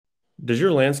Does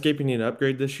your landscaping need an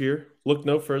upgrade this year? Look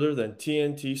no further than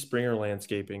TNT Springer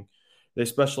Landscaping. They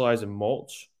specialize in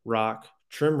mulch, rock,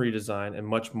 trim redesign, and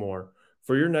much more.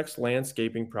 For your next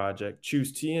landscaping project,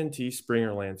 choose TNT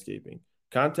Springer Landscaping.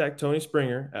 Contact Tony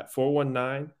Springer at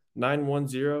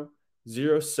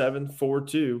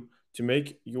 419-910-0742 to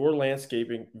make your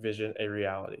landscaping vision a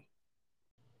reality.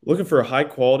 Looking for a high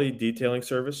quality detailing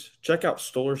service? Check out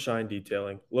Stoller Shine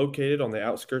Detailing, located on the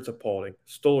outskirts of Paulding.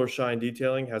 Stoller Shine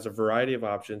Detailing has a variety of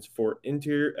options for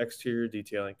interior exterior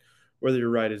detailing, whether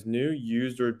your ride is new,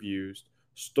 used, or abused.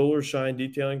 Stoller Shine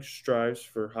Detailing strives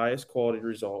for highest quality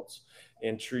results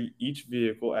and treat each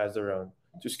vehicle as their own.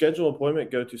 To schedule an appointment,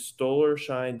 go to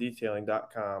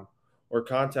StollerShineDetailing.com or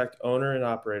contact owner and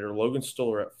operator Logan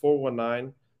Stoller at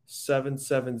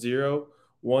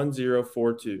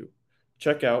 419-770-1042.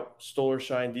 Check out Stoller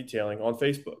Shine Detailing on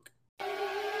Facebook.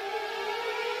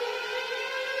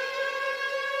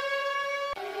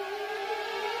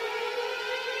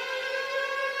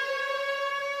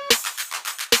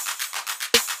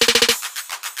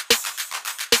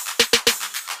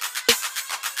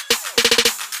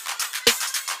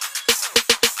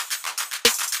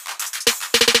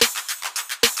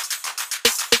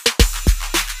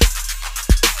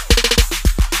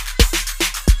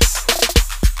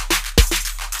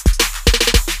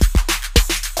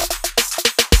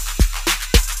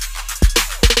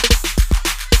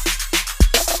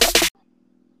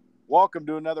 Welcome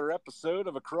to another episode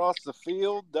of Across the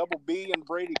Field. Double B and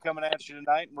Brady coming at you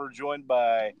tonight, and we're joined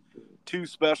by two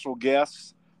special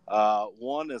guests.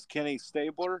 One is Kenny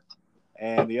Stabler,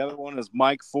 and the other one is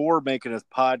Mike Ford making his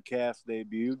podcast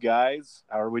debut. Guys,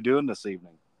 how are we doing this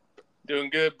evening? Doing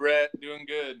good, Brett. Doing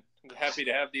good. I'm happy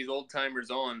to have these old timers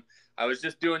on. I was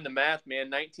just doing the math, man.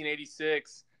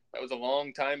 1986. That was a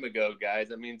long time ago, guys.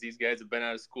 That means these guys have been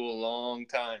out of school a long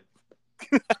time.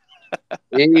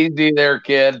 Easy there,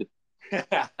 kid.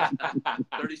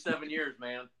 37 years,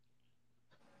 man.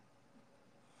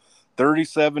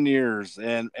 37 years.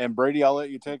 And Brady, I'll let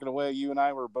you take it away. You and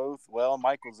I were both, well,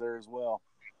 Mike was there as well.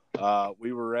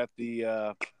 We were at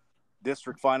the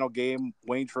district final game,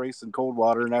 Wayne Trace and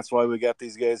Coldwater, and that's why we got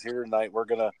these guys here tonight. We're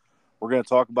gonna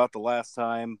talk about the last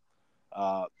time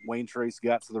Wayne Trace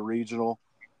got to the regional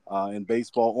in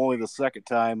baseball, only the second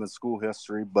time in school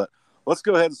history. But let's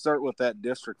go ahead and start with that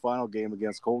district final game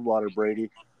against Coldwater, Brady.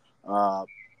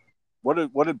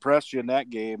 What impressed you in that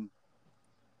game?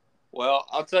 Well,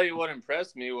 I'll tell you what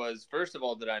impressed me was, first of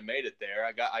all, that I made it there.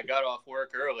 I got off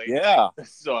work early. Yeah.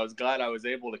 So I was glad I was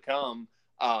able to come.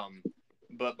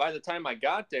 But by the time I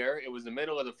got there, it was the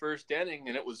middle of the first inning,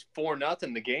 and it was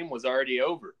 4-0. The game was already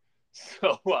over.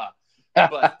 So, but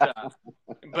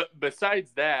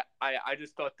besides that, I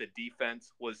just thought the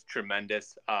defense was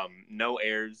tremendous. No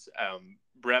errors.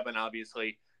 Brevin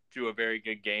obviously threw a very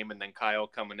good game, and then Kyle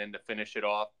coming in to finish it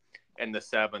off in the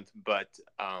seventh. But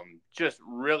just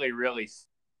really, really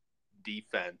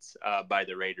defense by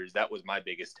the Raiders. That was my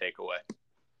biggest takeaway.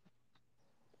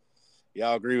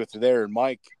 Yeah, I'll agree with you there. And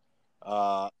Mike,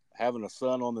 having a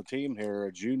son on the team here,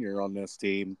 a junior on this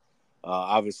team,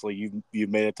 obviously you've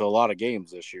made it to a lot of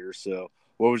games this year. So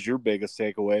what was your biggest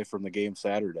takeaway from the game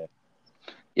Saturday?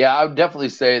 Yeah, I would definitely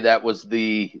say that was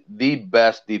the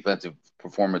best defensive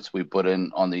performance we put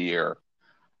in on the year.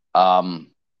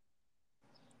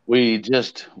 We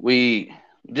just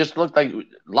looked like a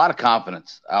lot of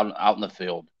confidence out in the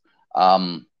field.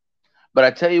 But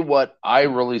I tell you what, I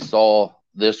really saw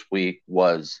this week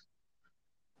was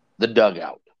the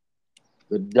dugout.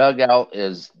 The dugout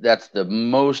that's the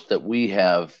most that we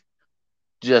have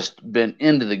just been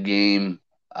into the game.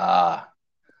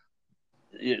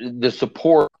 The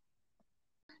support,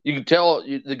 you could tell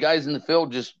the guys in the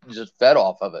field just fed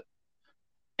off of it,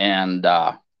 and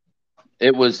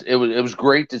it was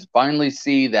great to finally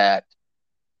see that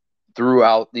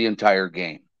throughout the entire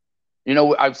game. You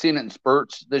know, I've seen it in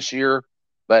spurts this year,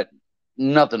 but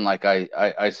nothing like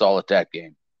I saw at that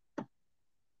game.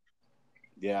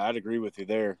 Yeah, I'd agree with you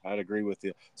there. I'd agree with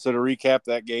you. So to recap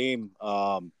that game,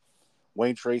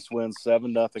 Wayne Trace wins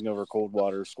 7-0 over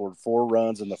Coldwater, scored 4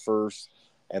 runs in the first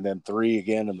and then 3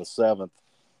 again in the seventh.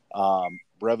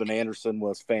 Brevin Anderson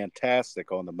was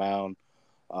fantastic on the mound,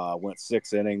 went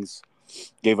 6 innings,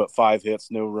 gave up 5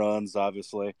 hits, no runs,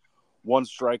 obviously. 1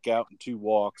 strikeout and 2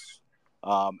 walks.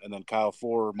 And then Kyle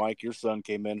Ford, Mike, your son,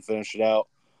 came in, finished it out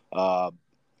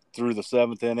through the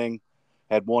 7th inning,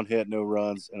 had 1 hit, no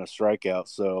runs, and a strikeout.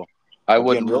 So I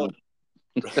wouldn't really.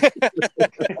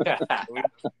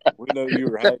 we know you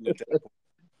were hating at that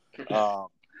point.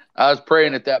 I was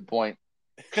praying at that point.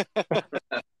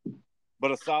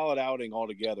 But a solid outing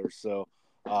altogether. So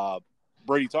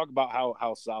Brady, talk about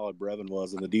how solid Brevin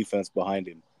was and the defense behind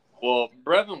him. Well,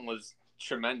 Brevin was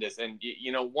tremendous. And,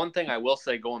 one thing I will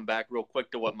say, going back real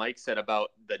quick to what Mike said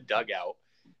about the dugout,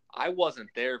 I wasn't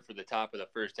there for the top of the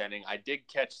first inning. I did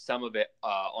catch some of it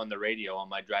on the radio on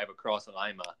my drive across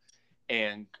Lima.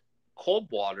 And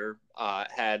Coldwater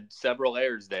had several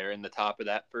errors there in the top of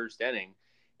that first inning.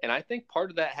 And I think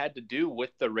part of that had to do with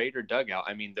the Raider dugout.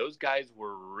 I mean, those guys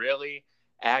were really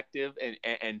active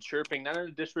and chirping, not in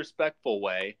a disrespectful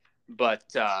way, but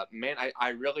man, I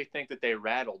really think that they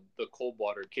rattled the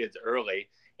Coldwater kids early.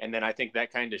 And then I think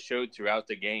that kind of showed throughout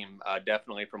the game,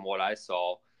 definitely from what I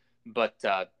saw. But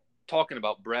talking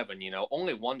about Brevin,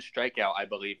 only one strikeout, I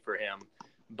believe, for him,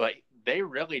 but they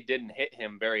really didn't hit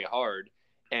him very hard.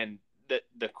 And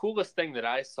the coolest thing that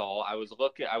I saw, I was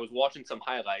watching some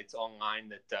highlights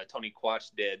online that Tony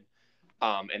Quach did,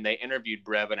 and they interviewed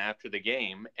Brevin after the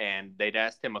game, and they'd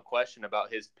asked him a question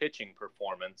about his pitching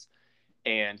performance,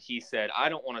 and he said, "I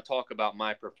don't want to talk about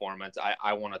my performance.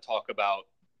 I want to talk about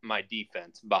my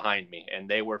defense behind me," and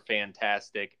they were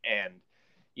fantastic. And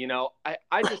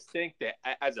I just think that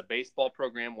as a baseball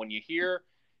program, when you hear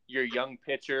your young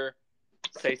pitcher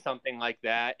say something like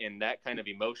that in that kind of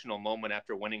emotional moment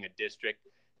after winning a district,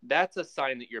 that's a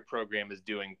sign that your program is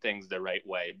doing things the right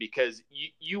way, because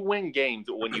you win games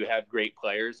when you have great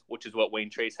players, which is what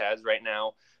Wayne Trace has right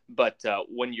now. But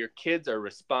when your kids are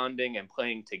responding and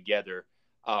playing together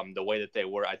the way that they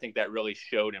were, I think that really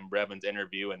showed in Brevin's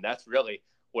interview, and that's really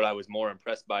what I was more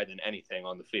impressed by than anything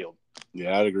on the field.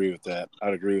 Yeah, I'd agree with that.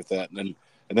 And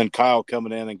then Kyle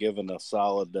coming in and giving a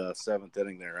solid seventh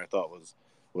inning there, I thought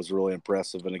was really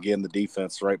impressive. And again, the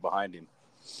defense right behind him.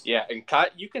 Yeah, and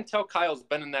you can tell Kyle's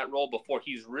been in that role before.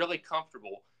 He's really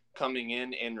comfortable coming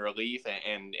in relief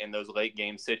and in those late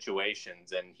game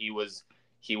situations, and he was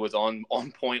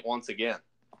on point once again.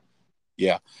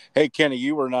 Yeah. Hey, Kenny,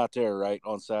 you were not there, right,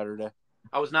 on Saturday?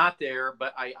 I was not there,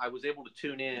 but I was able to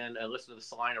tune in and listen to the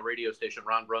Salina radio station.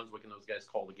 Ron Brunswick and those guys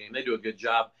call the game. They do a good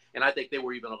job, and I think they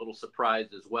were even a little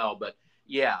surprised as well. But,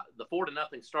 yeah, the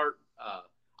 4-0 start,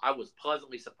 I was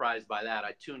pleasantly surprised by that.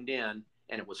 I tuned in,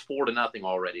 and it was 4-0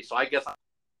 already. So I guess I was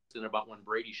thinking about when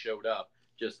Brady showed up,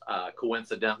 just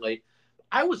coincidentally.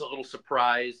 I was a little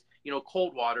surprised.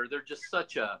 Coldwater, they're just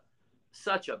such a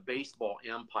baseball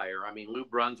empire. I mean, Lou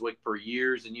Brunswick for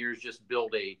years and years just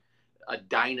built a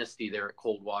dynasty there at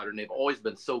Coldwater, and they've always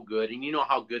been so good. And you know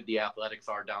how good the athletics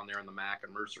are down there in the Mac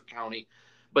and Mercer County.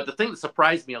 But the thing that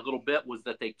surprised me a little bit was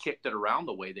that they kicked it around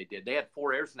the way they did. They had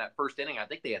 4 errors in that first inning. I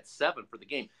think they had 7 for the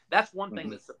game. That's one thing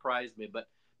that surprised me. But,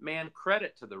 man,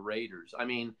 credit to the Raiders. I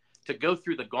mean, to go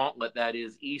through the gauntlet that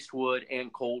is Eastwood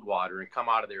and Coldwater and come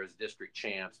out of there as district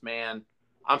champs, man,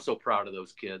 I'm so proud of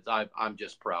those kids. I'm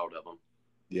just proud of them.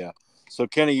 Yeah. So,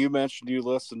 Kenny, you mentioned you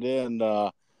listened in.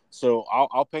 So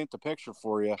I'll paint the picture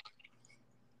for you.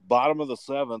 Bottom of the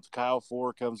 7th, Kyle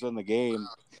Four comes in the game,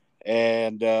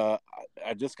 and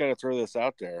I just got to throw this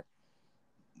out there.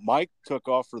 Mike took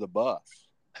off for the bus.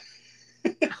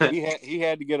 he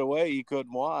had to get away. He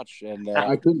couldn't watch, and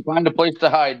I couldn't find a place to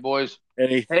hide, boys.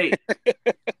 Hey,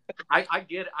 I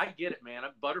get it, man.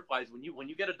 Butterflies. When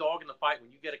you get a dog in the fight,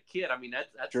 when you get a kid, I mean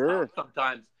that's sure. Tough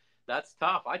sometimes. That's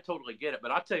tough. I totally get it.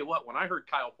 But I'll tell you what, when I heard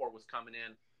Kyle Ford was coming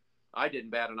in, I didn't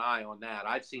bat an eye on that.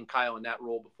 I've seen Kyle in that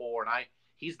role before, and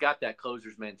he's got that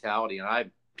closer's mentality, and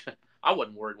I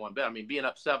wasn't worried one bit. I mean, being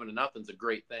up 7-0 is a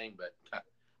great thing, but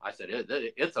I said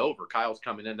it's over. Kyle's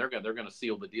coming in. They're gonna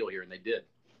seal the deal here, and they did.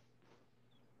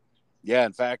 Yeah,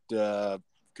 in fact,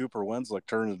 Cooper Winslow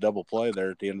turned a double play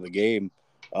there at the end of the game.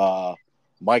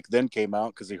 Mike then came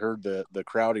out because he heard the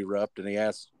crowd erupt, and he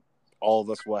asked all of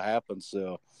us what happened.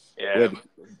 So yeah,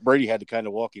 Brady had to kind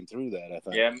of walk him through that, I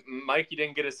think. Yeah, Mike, you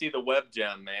didn't get to see the web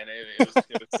gem, man. It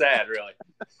was sad, really.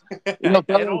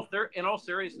 In all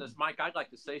seriousness, Mike, I'd like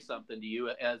to say something to you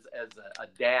as a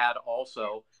dad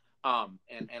also,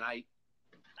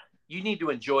 you need to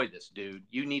enjoy this, dude.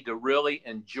 You need to really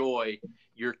enjoy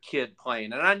your kid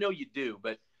playing, and I know you do,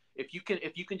 but if you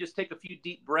can just take a few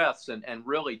deep breaths and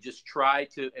really just try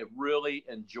to really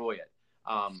enjoy it.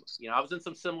 I was in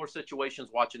some similar situations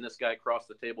watching this guy across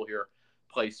the table here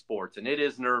play sports, and it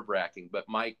is nerve-wracking. But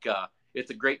Mike,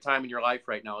 it's a great time in your life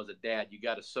right now as a dad. You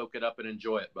got to soak it up and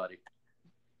enjoy it, buddy.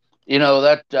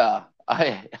 That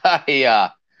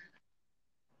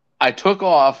I took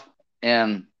off,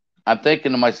 and I'm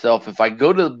thinking to myself, if I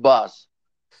go to the bus,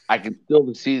 I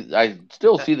still see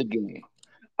the game.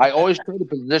 I always try to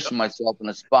position myself in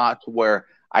a spot to where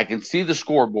I can see the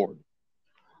scoreboard.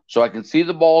 So I can see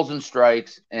the balls and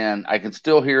strikes, and I can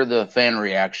still hear the fan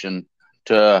reaction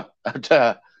to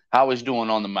how he's doing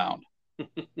on the mound.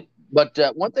 But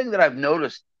one thing that I've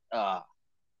noticed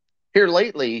here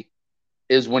lately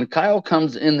is when Kyle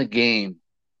comes in the game,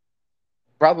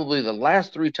 probably the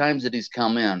last 3 times that he's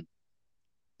come in,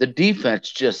 the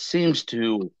defense just seems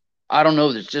to, I don't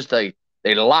know, there's just they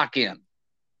lock in.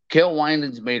 Kale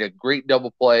Winans made a great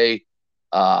double play.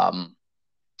 I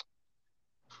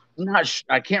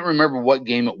can't remember what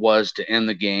game it was to end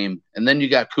the game. And then you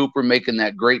got Cooper making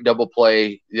that great double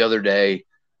play the other day.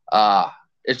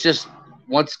 It's just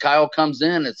once Kyle comes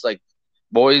in, it's like,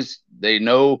 boys, they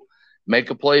know, make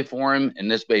a play for him, and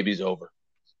this baby's over.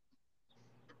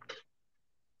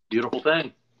 Beautiful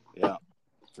thing. Yeah,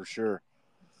 for sure.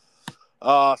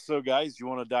 So guys, you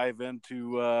want to dive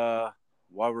into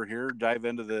while we're here, dive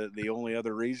into the only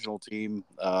other regional team,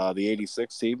 the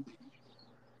 86 team?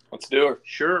 Let's do it.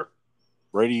 Sure.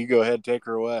 Brady, you go ahead, take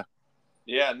her away.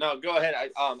 Yeah, no, go ahead.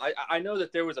 I know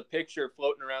that there was a picture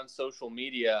floating around social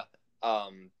media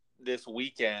this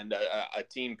weekend, a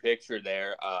team picture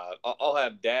there. I'll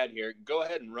have Dad here. Go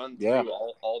ahead and run through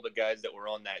all the guys that were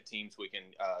on that team so we can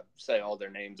say all their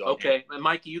names on Okay, here. and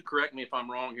Mikey, you correct me if I'm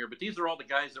wrong here, but these are all the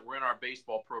guys that were in our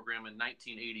baseball program in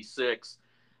 1986.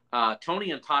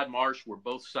 Tony and Todd Marsh were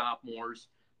both sophomores.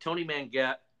 Tony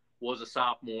Manguette was a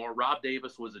sophomore. Rob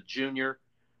Davis was a junior.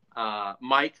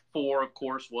 Mike Four, of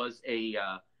course, was a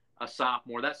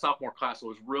sophomore. That sophomore class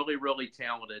was really, really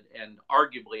talented, and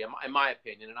arguably, in my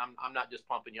opinion, and I'm not just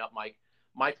pumping you up, Mike.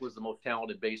 Mike was the most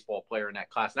talented baseball player in that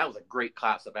class. And that was a great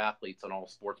class of athletes in all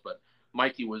sports, but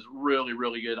Mikey was really,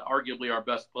 really good. Arguably our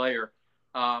best player.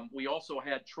 We also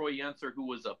had Troy Yenser, who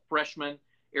was a freshman.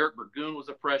 Eric Burgoon was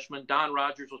a freshman. Don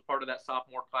Rogers was part of that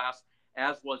sophomore class,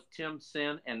 as was Tim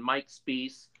Sin and Mike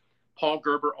Spees. Paul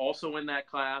Gerber also in that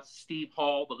class. Steve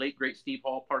Hall, the late great Steve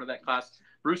Hall, part of that class.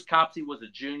 Bruce Copsey was a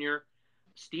junior.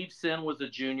 Steve Sin was a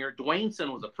junior. Dwayne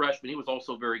Sin was a freshman. He was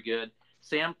also very good.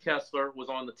 Sam Kessler was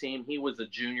on the team. He was a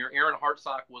junior. Aaron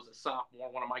Hartsock was a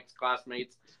sophomore, one of Mike's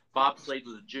classmates. Bob Slade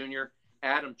was a junior.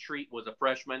 Adam Treat was a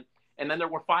freshman. And then there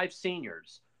were 5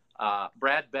 seniors.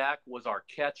 Brad Beck was our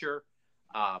catcher.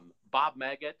 Bob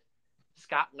Meggett,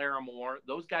 Scott Larimore.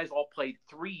 Those guys all played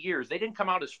 3 years. They didn't come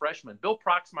out as freshmen. Bill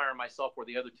Proxmire and myself were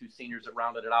the other 2 seniors that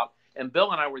rounded it out. And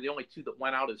Bill and I were the only 2 that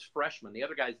went out as freshmen. The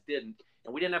other guys didn't.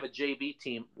 And we didn't have a JV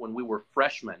team when we were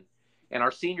freshmen. And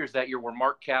our seniors that year were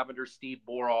Mark Cavender, Steve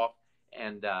Boroff,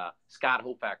 and Scott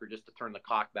Hofacker, just to turn the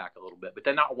clock back a little bit. But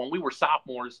then when we were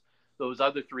sophomores, those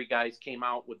other 3 guys came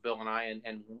out with Bill and I,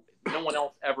 and no one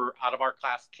else ever out of our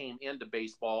class came into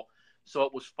baseball. So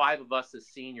it was 5 of us as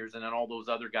seniors, and then all those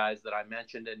other guys that I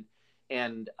mentioned.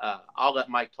 And I'll let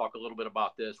Mike talk a little bit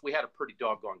about this. We had a pretty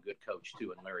doggone good coach,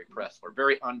 too, in Larry Pressler.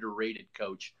 Very underrated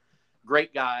coach.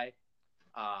 Great guy.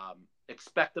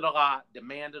 Expected a lot,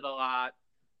 demanded a lot.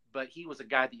 But he was a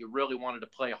guy that you really wanted to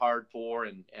play hard for.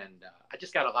 And I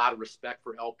just got a lot of respect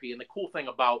for LP. And the cool thing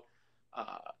about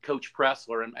Coach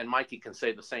Pressler, and Mikey can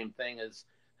say the same thing, is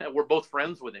that we're both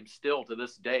friends with him still to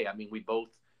this day. I mean, we both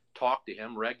talk to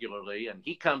him regularly, and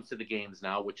he comes to the games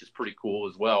now, which is pretty cool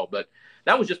as well. But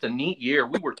that was just a neat year.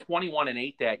 We were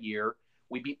 21-8 that year.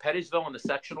 We beat Pettysville in the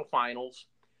sectional finals.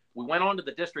 We went on to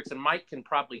the districts, and Mike can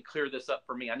probably clear this up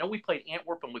for me. I know we played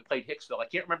Antwerp and we played Hicksville. I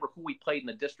can't remember who we played in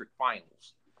the district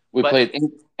finals. We played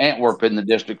Antwerp in the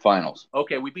district finals.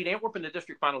 Okay, we beat Antwerp in the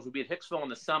district finals. We beat Hicksville in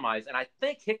the semis. And I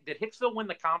think, did Hicksville win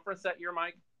the conference that year,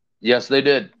 Mike? Yes, they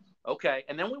did. Okay,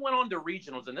 and then we went on to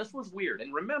regionals, and this was weird.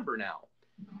 And remember now,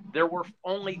 there were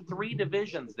only 3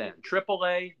 divisions then,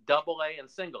 AAA, AA, and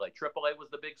single A. AAA was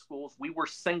the big schools. We were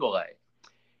single A.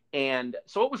 And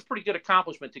so it was pretty good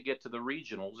accomplishment to get to the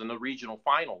regionals and the regional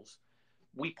finals.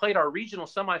 We played our regional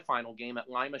semifinal game at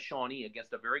Lima Shawnee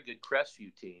against a very good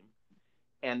Crestview team.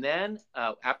 And then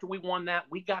after we won that,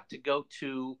 we got to go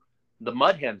to the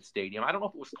Mud Hen Stadium. I don't know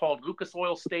if it was called Lucas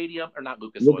Oil Stadium or not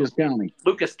Lucas County.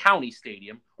 Lucas County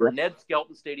Stadium or Ned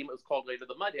Skelton Stadium. It was called later.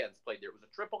 The Mud Hens played there. It was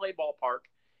a AAA ballpark,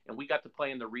 and we got to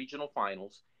play in the regional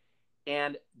finals.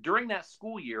 And during that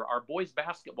school year, our boys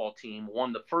basketball team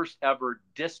won the first ever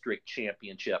district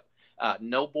championship.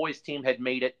 No boys team had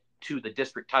made it to the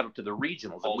district title, to the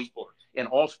regionals. In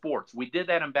all sports. We did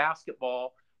that in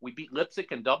basketball. We beat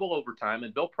Lipsick in double overtime,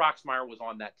 and Bill Proxmire was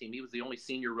on that team. He was the only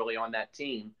senior really on that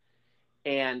team.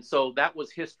 And so that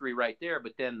was history right there.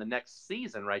 But then the next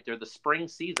season right there, the spring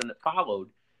season that followed,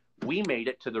 we made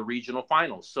it to the regional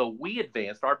finals. So we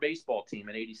advanced, our baseball team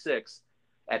in 86,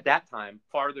 at that time,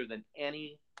 farther than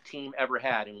any team ever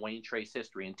had in Wayne Trace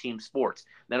history in team sports.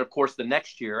 Then, of course, the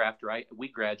next year after we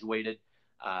graduated,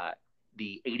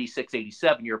 the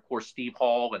 86-87 year, of course, Steve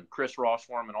Hall and Chris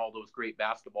Rossworm and all those great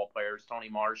basketball players, Tony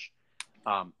Marsh,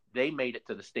 They made it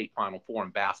to the state Final Four in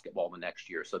basketball the next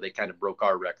year, so they kind of broke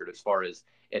our record as far as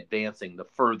advancing the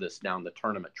furthest down the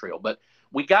tournament trail. But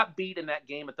we got beat in that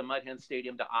game at the Mud Hen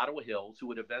Stadium to Ottawa Hills, who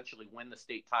would eventually win the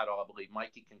state title, I believe.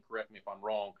 Mikey can correct me if I'm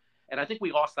wrong. And I think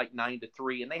we lost like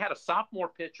 9-3. And they had a sophomore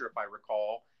pitcher, if I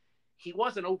recall. He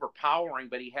wasn't overpowering,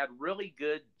 but he had really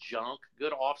good junk,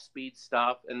 good off-speed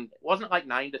stuff. And wasn't it like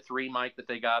 9-3, Mike, that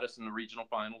they got us in the regional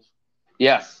finals?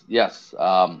 Yes.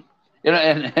 And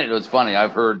it was funny.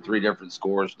 I've heard 3 different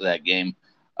scores for that game,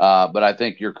 but I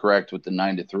think you're correct with the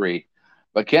 9-3.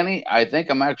 But Kenny, I think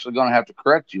I'm actually going to have to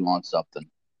correct you on something.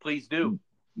 Please do.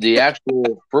 The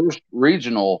actual first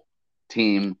regional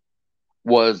team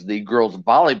was the girls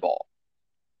volleyball.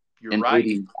 You're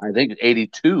right. I think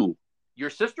 82. Your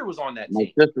sister was on that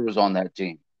team. My sister was on that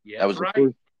team. Yeah, that was right.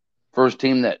 The first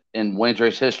team that in Wayne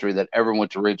Trace history that ever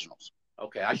went to regionals.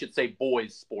 Okay, I should say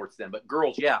boys sports then, but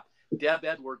girls, yeah. Deb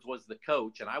Edwards was the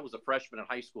coach, and I was a freshman in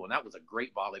high school, and that was a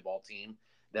great volleyball team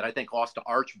that I think lost to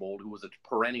Archbold, who was a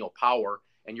perennial power.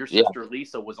 And your sister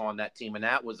Lisa was on that team, and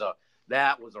that was a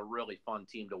really fun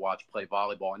team to watch play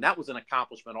volleyball. And that was an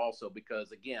accomplishment also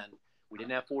because, again, we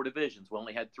didn't have 4 divisions. We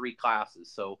only had 3 classes.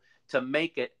 So to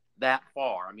make it that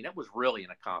far, I mean, it was really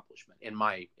an accomplishment in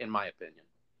my opinion.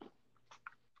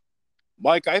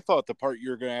 Mike, I thought the part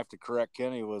you were going to have to correct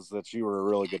Kenny was that you were a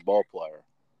really good ball player.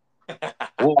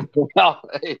 Well,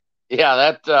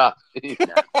 yeah, that.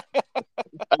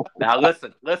 Now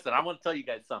listen. I want to tell you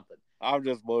guys something. I'm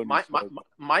just blowing.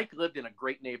 Mike lived in a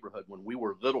great neighborhood when we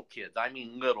were little kids. I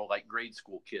mean, little, like grade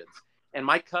school kids. And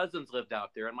my cousins lived out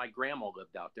there, and my grandma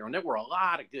lived out there, and there were a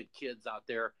lot of good kids out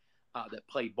there that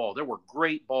played ball. There were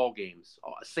great ball games,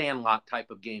 sandlot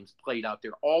type of games played out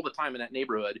there all the time in that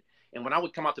neighborhood. And when I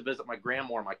would come out to visit my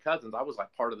grandma or my cousins, I was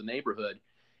like part of the neighborhood.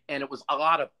 And it was a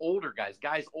lot of older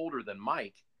guys older than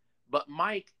Mike. But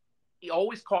Mike, he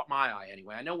always caught my eye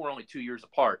anyway. I know we're only 2 years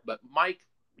apart, but Mike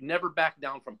never backed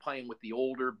down from playing with the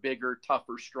older, bigger,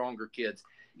 tougher, stronger kids.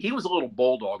 He was a little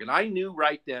bulldog. And I knew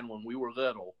right then when we were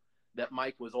little that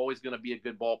Mike was always going to be a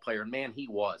good ball player. And, man, he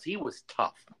was. He was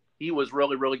tough. He was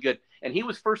really, really good. And he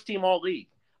was first team all-league.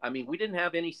 I mean, we didn't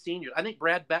have any seniors. I think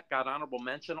Brad Beck got honorable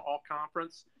mention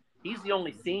all-conference. He's the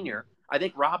only senior. I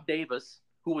think Rob Davis,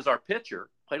 who was our pitcher,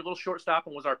 played a little shortstop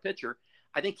and was our pitcher.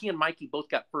 I think he and Mikey both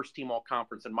got first team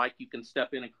all-conference. And, Mike, you can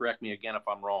step in and correct me again if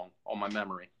I'm wrong on my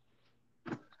memory.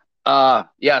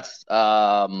 Yes.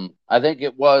 I think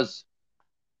it was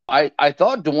 – I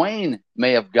thought Dwayne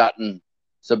may have gotten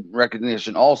some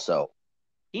recognition also.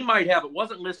 He might have. It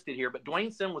wasn't listed here, but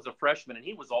Dwayne Sim was a freshman, and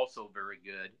he was also very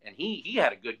good. And he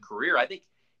had a good career. I think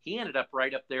he ended up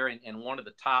right up there in one of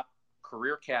the top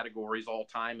career categories all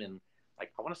time in,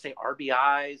 like, I want to say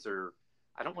RBIs, or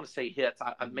I don't want to say hits.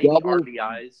 Maybe doubles.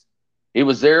 RBIs. He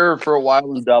was there for a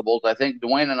while in doubles. I think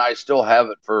Dwayne and I still have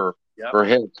it for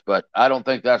hits, but I don't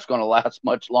think that's going to last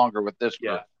much longer with this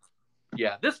group.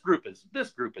 Yeah, this group is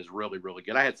really, really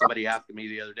good. I had somebody asking me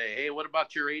the other day, hey, what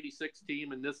about your 86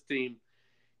 team and this team?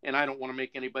 And I don't want to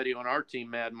make anybody on our team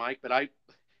mad, Mike, but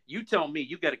you tell me.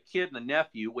 You got a kid and a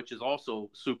nephew, which is also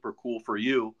super cool for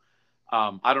you.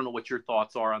 I don't know what your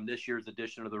thoughts are on this year's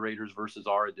edition of the Raiders versus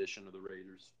our edition of the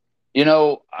Raiders. You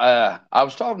know, I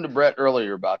was talking to Brett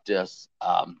earlier about this,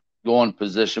 going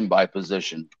position by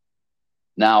position.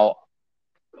 Now,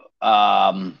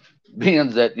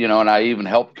 being that, you know, and I even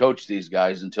helped coach these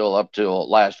guys up till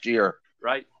last year.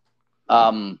 Right.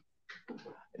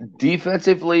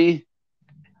 Defensively,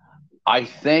 I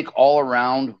think all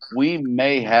around we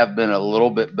may have been a little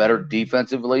bit better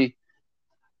defensively.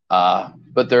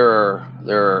 But there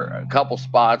are a couple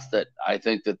spots that I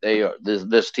think that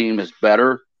this team is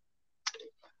better.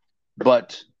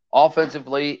 But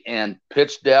offensively and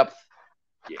pitch depth,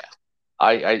 yeah,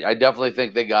 I definitely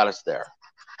think they got us there.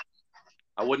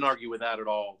 I wouldn't argue with that at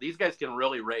all. These guys can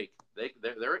really rake.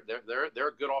 They're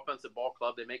a good offensive ball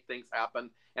club. They make things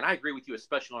happen, and I agree with you,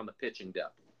 especially on the pitching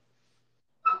depth.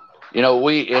 You know,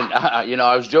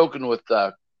 I was joking with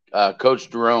Coach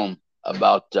Jerome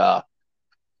about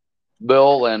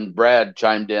Bill and Brad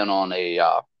chimed in on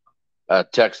a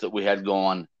text that we had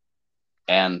going,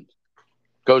 and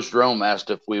Coach Jerome asked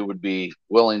if we would be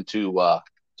willing to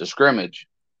scrimmage.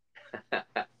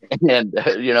 And,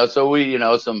 so we,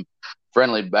 some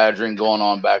friendly badgering going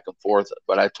on back and forth.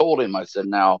 But I told him, I said,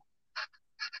 now,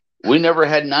 we never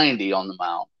had 90 on the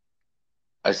mound.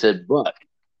 I said, but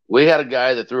we had a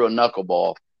guy that threw a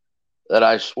knuckleball that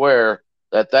I swear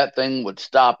that thing would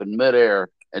stop in midair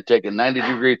and take a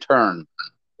 90-degree turn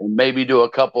and maybe do a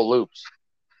couple loops.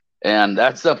 And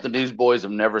that's something these boys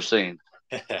have never seen.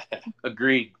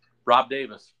 Agreed. Rob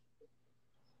Davis.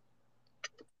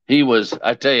 He was,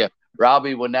 I tell you,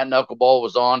 Robbie, when that knuckleball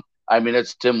was on, I mean,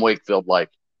 it's Tim Wakefield like.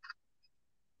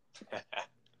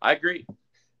 I agree.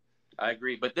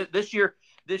 But this year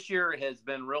has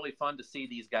been really fun to see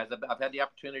these guys. I've had the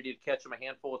opportunity to catch them a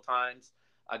handful of times.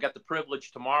 I got the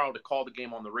privilege tomorrow to call the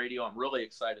game on the radio. I'm really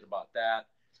excited about that.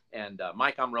 And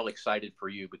Mike, I'm really excited for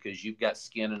you because you've got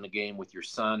skin in the game with your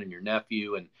son and your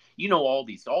nephew, and all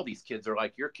these kids are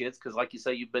like your kids because, like you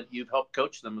say, you've helped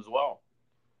coach them as well.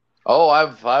 Oh,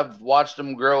 I've watched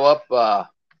them grow up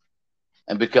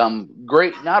and become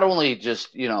great. Not only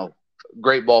just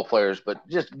great ball players, but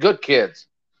just good kids.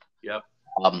 Yep.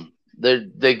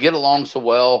 They get along so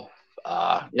well.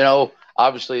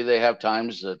 Obviously they have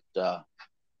times that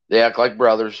they act like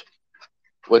brothers,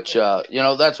 which that's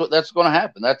going to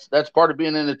happen. That's part of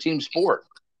being in a team sport.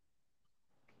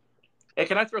 Hey,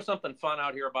 can I throw something fun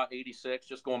out here about 86?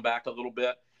 Just going back a little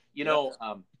bit.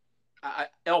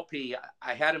 LP,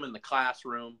 I had him in the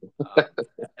classroom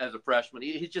as a freshman.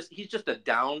 He's just a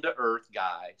down to earth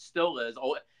guy. Still is.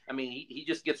 Oh, I mean, he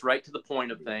just gets right to the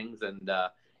point of things, and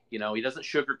he doesn't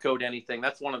sugarcoat anything.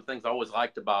 That's one of the things I always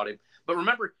liked about him. But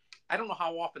remember, I don't know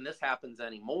how often this happens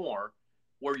anymore,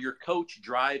 where your coach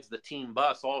drives the team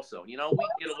bus. Also, we get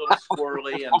a little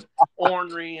squirrely and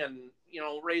ornery, and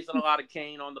raising a lot of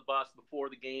cane on the bus before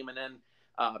the game, and then.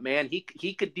 Man,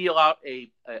 he could deal out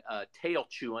a tail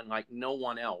chewing like no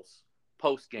one else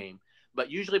post game.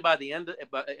 But usually by the end,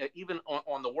 even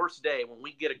on the worst day, when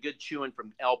we get a good chewing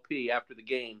from LP after the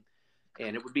game,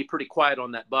 and it would be pretty quiet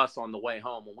on that bus on the way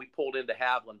home. When we pulled into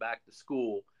Haviland back to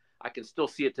school, I can still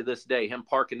see it to this day. Him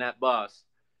parking that bus,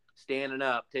 standing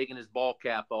up, taking his ball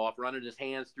cap off, running his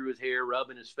hands through his hair,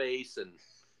 rubbing his face, and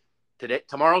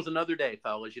tomorrow's another day,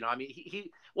 fellas. He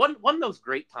wasn't those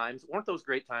great times. Weren't those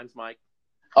great times, Mike?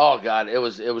 Oh God, it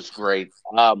was great.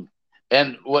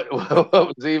 And what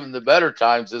was even the better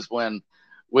times is when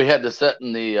we had to sit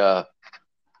in the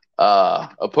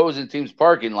opposing team's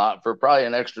parking lot for probably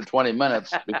an extra 20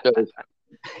 minutes because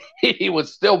he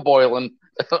was still boiling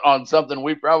on something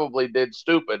we probably did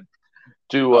stupid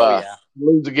to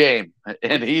lose the game,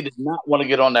 and he did not want to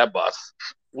get on that bus.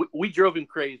 We drove him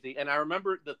crazy, and I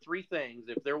remember the three things.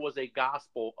 If there was a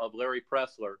gospel of Larry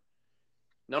Pressler,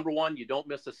 number one, you don't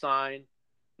miss a sign.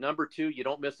 Number two, you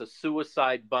don't miss a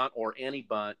suicide bunt or any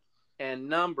bunt. And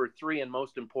number three, and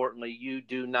most importantly, you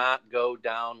do not go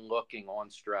down looking on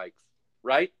strikes,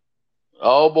 right?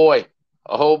 Oh boy.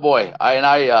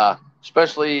 I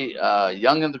especially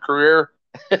young in the career,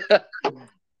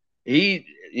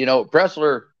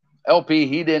 Pressler, LP,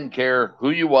 he didn't care who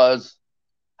you was,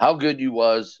 how good you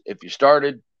was, if you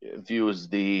started, if you was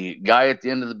the guy at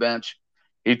the end of the bench,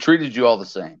 he treated you all the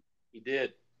same. He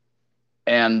did.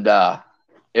 And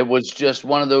it was just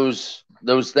one of those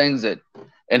things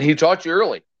and he taught you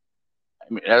early.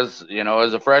 I mean, as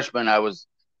a freshman, I was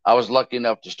lucky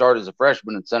enough to start as a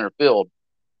freshman in center field.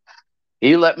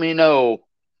 He let me know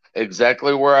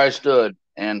exactly where I stood,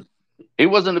 and he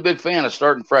wasn't a big fan of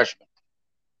starting freshmen.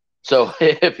 So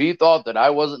if he thought that I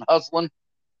wasn't hustling,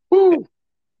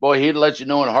 boy, he'd let you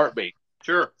know in a heartbeat.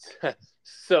 Sure.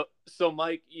 So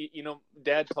Mike,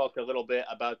 Dad talked a little bit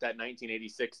about that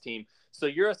 1986 team. So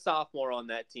you're a sophomore on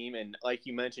that team, and like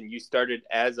you mentioned, you started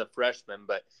as a freshman,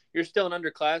 but you're still an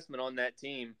underclassman on that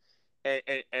team.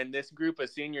 And this group of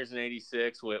seniors in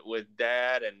 '86 with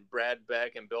Dad and Brad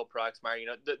Beck and Bill Proxmire,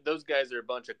 those guys are a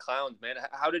bunch of clowns, man.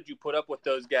 How did you put up with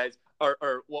those guys?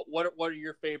 Or what are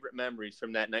your favorite memories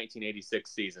from that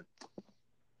 1986 season?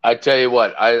 I tell you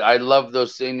what, I love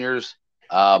those seniors.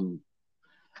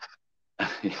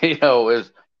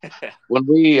 Is when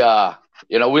we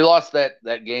we lost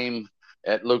that game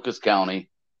at Lucas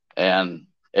County, and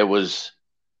it was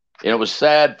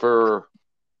sad for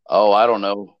I don't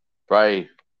know, probably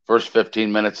first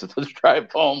 15 minutes of this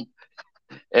drive home.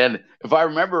 And if I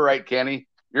remember right, Kenny,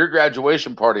 your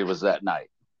graduation party was that night.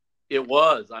 It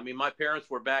was. I mean, my parents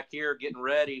were back here getting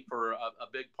ready for a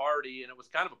big party, and it was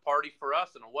kind of a party for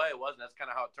us in a way, wasn't it? That's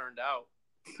kind of how it turned out.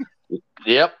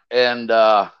 Yep. And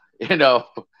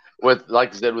with,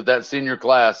 like I said, with that senior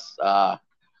class,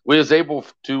 we was able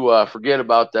to forget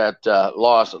about that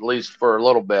loss, at least for a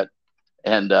little bit.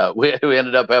 And we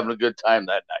ended up having a good time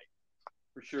that night.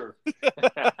 For sure.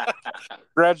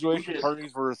 Graduation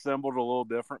parties were assembled a little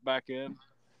different back then.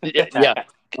 Yeah,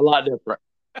 a lot different.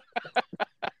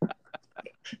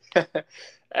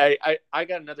 I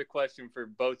got another question for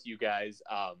both you guys.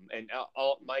 And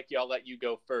Mikey, I'll let you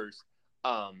go first.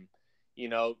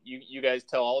 You guys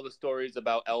tell all the stories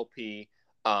about LP.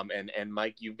 And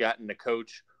Mike, you've gotten to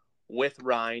coach with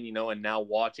Ryan, and now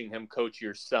watching him coach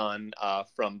your son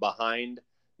from behind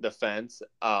the fence.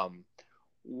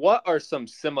 What are some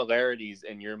similarities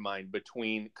in your mind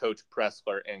between Coach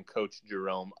Pressler and Coach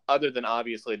Jerome, other than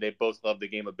obviously they both love the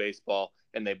game of baseball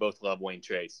and they both love Wayne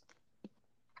Trace?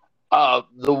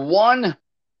 The one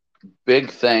big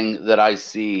thing that I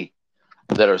see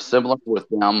that are similar with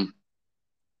them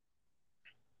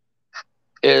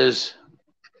is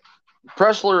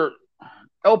Pressler,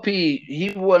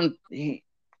 LP. When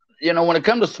it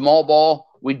comes to small ball,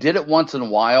 we did it once in a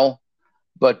while,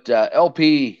 but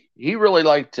LP, he really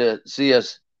liked to see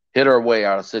us hit our way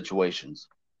out of situations.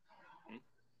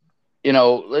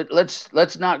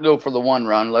 Let's not go for the one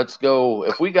run. Let's go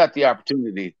if we got the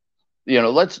opportunity.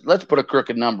 Let's put a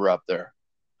crooked number up there.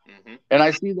 Mm-hmm. And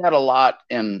I see that a lot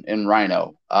in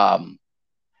Rhino.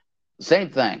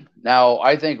 Same thing. Now,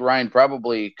 I think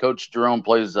Coach Jerome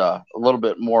plays a little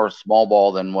bit more small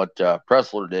ball than what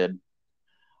Pressler did,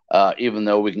 even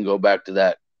though we can go back to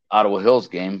that Ottawa Hills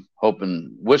game,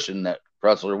 wishing that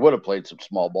Pressler would have played some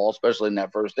small ball, especially in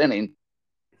that first inning.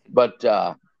 But,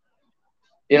 I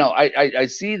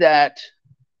see that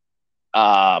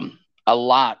a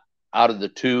lot out of the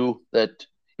two that,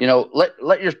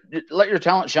 let your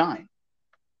talent shine.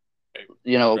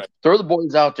 Right. Throw the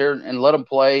boys out there and let them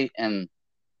play, and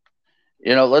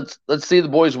let's see the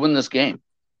boys win this game.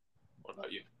 What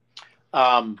about you?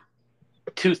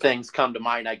 Two things come to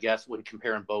mind, I guess, when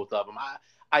comparing both of them.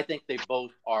 I think they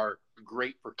both are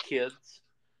great for kids.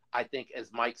 I think,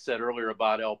 as Mike said earlier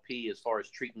about LP, as far as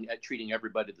treating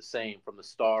everybody the same, from the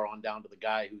star on down to the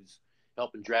guy who's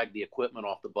helping drag the equipment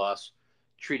off the bus,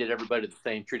 treated everybody the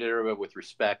same, treated everybody with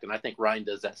respect. And I think Ryan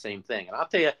does that same thing. And I'll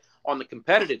tell you, on the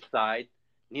competitive side,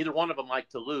 neither one of them like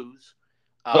to lose.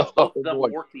 Both of them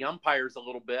work the umpires a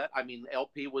little bit. I mean,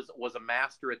 LP was a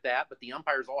master at that, but the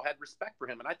umpires all had respect for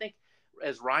him. And I think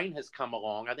as Ryan has come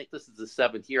along, I think this is the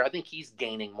 7th year, I think he's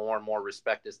gaining more and more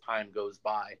respect as time goes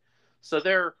by. So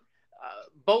they're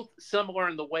both similar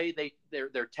in the way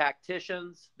they're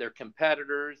tacticians, they're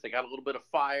competitors, they got a little bit of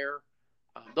fire.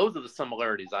 Those are the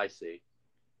similarities I see.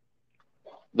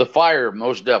 The fire,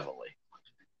 most definitely.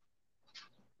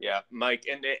 Yeah, Mike,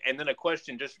 and then a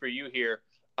question just for you here.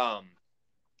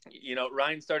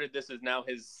 Ryan started, this is now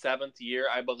his 7th year,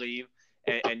 I believe,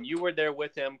 and you were there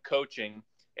with him coaching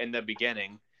in the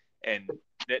beginning, and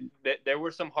that there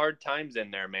were some hard times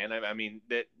in there, man. I mean,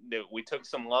 that we took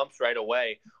some lumps right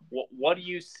away. What do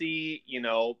you see,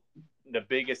 the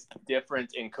biggest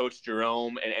difference in Coach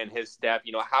Jerome and his staff?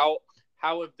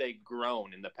 How have they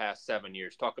grown in the past 7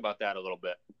 years? Talk about that a little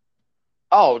bit.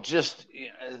 Oh, just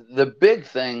the big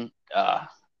thing,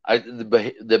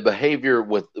 the behavior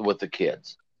with the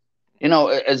kids.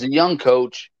 As a young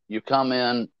coach, you come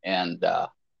in and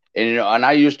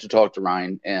I used to talk to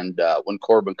Ryan, and when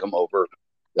Corbin come over,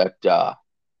 that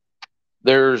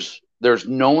there's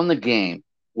knowing the game,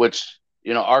 which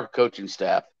our coaching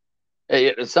staff,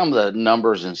 some of the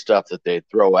numbers and stuff that they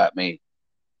throw at me.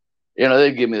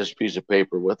 They give me this piece of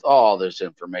paper with all this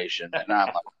information, and I'm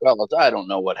like, fellas, I don't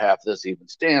know what half this even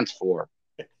stands for.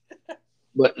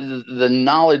 But the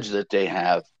knowledge that they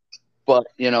have, but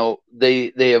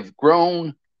they have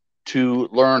grown to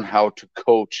learn how to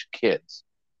coach kids.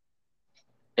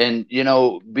 And you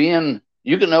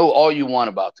can know all you want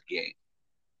about the game.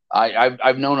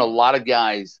 I've known a lot of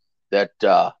guys that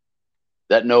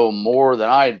know more than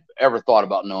I've ever thought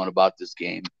about knowing about this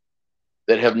game,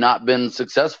 that have not been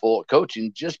successful at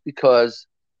coaching just because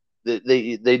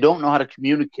they don't know how to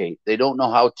communicate. They don't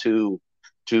know how to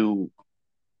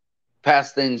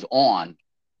pass things on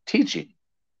teaching.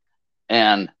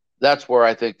 And that's where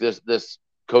I think this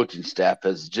coaching staff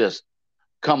has just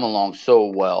come along so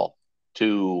well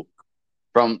from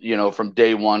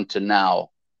day one to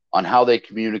now, on how they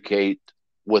communicate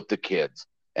with the kids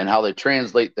and how they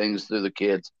translate things through the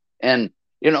kids. And,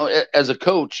 as a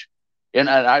coach, and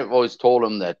I've always told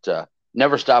them that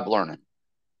never stop learning.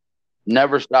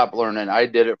 Never stop learning. I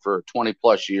did it for 20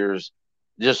 plus years.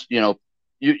 Just, you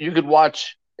could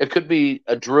watch, it could be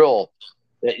a drill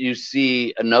that you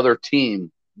see another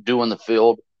team do in the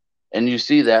field, and you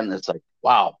see that, and it's like,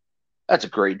 wow, that's a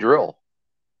great drill.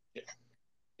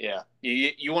 Yeah.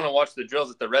 You want to watch the drills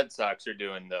that the Red Sox are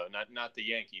doing, though, not the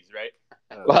Yankees, right?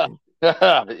 Well,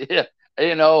 yeah.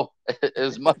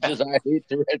 As much as I hate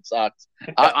the Red Sox,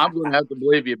 I'm going to have to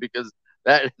believe you, because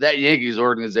that Yankees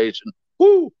organization,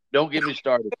 don't get me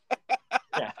started.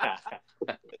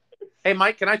 Hey,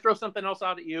 Mike, can I throw something else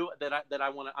out at you that I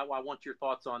want your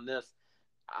thoughts on this?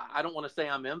 I don't want to say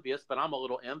I'm envious, but I'm a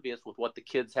little envious with what the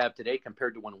kids have today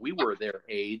compared to when we were their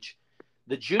age.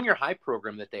 The junior high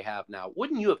program that they have now,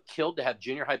 wouldn't you have killed to have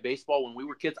junior high baseball when we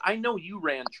were kids? I know you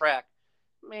ran track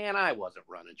Man, I wasn't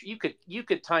running. You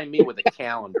could time me with a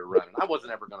calendar running. I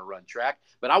wasn't ever going to run track,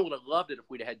 but I would have loved it if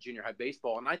we'd had junior high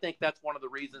baseball. And I think that's one of the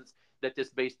reasons that this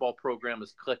baseball program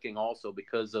is clicking, also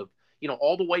because of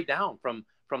all the way down from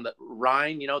the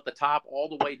Rhine, at the top, all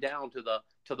the way down to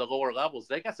the lower levels.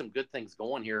 They got some good things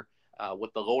going here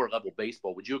with the lower level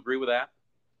baseball. Would you agree with that?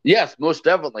 Yes, most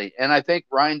definitely. And I think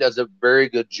Ryan does a very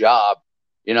good job,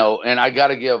 and I got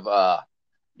to give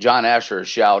John Asher a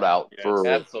shout out for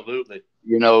absolutely,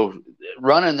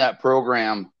 running that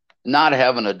program, not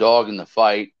having a dog in the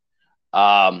fight.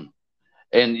 And,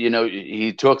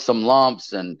 he took some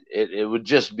lumps, and it would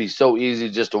just be so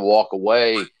easy just to walk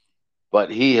away. But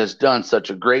he has done such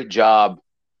a great job.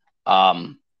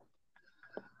 And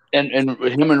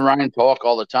him and Ryan talk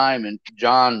all the time, and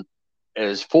John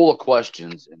is full of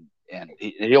questions, and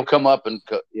he'll come up and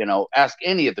ask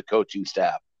any of the coaching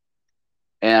staff,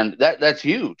 and that's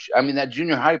huge. I mean, that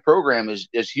junior high program is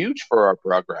huge for our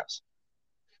progress.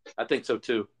 I think so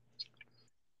too.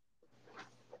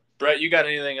 Brett, you got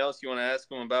anything else you want to ask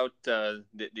him about the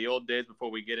old days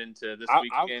before we get into this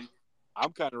week's game?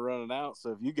 I'm kind of running out,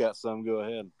 so if you got some, go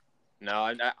ahead.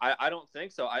 No, I don't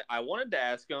think so. I wanted to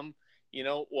ask him,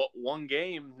 what one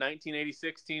game,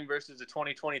 1986 team versus the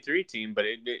 2023 team, but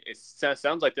it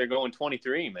sounds like they're going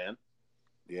 23, man.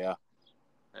 Yeah.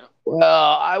 Well,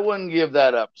 I wouldn't give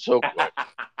that up so quick.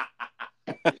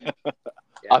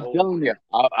 I'm telling you,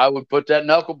 I would put that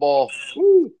knuckleball.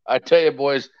 Woo, I tell you,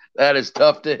 boys, that is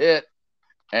tough to hit.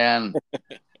 And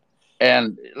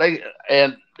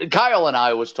Kyle and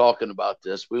I was talking about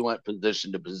this. We went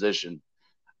position to position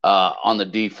on the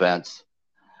defense,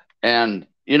 and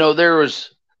there was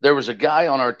a guy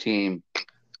on our team,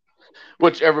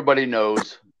 which everybody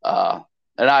knows,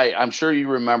 and I'm sure you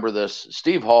remember this.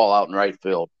 Steve Hall out in right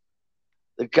field.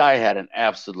 The guy had an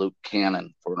absolute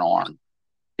cannon for an arm.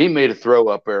 He made a throw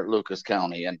up there at Lucas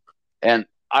County, and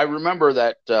I remember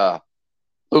that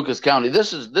Lucas County.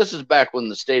 This is back when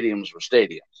the stadiums were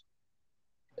stadiums.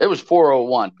 It was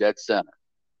 401 dead center,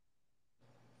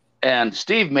 and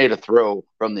Steve made a throw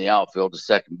from the outfield to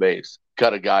second base,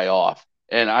 cut a guy off,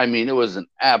 and I mean it was an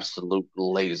absolute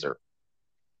laser.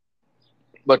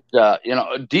 But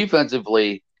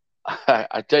defensively,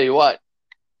 I tell you what,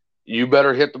 you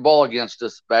better hit the ball against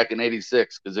us back in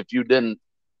 '86, because if you didn't,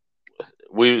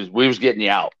 we was getting you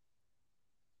out.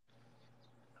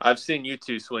 I've seen you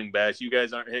two swing bats. You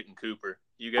guys aren't hitting Cooper.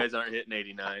 You guys aren't hitting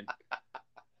 89.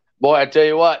 Boy, I tell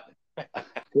you what,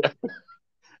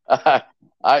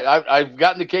 I've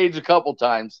gotten the cage a couple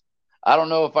times. I don't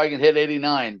know if I can hit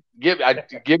 89. Give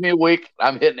me a week,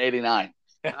 I'm hitting 89.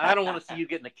 I don't want to see you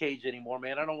get in the cage anymore,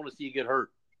 man. I don't want to see you get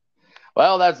hurt.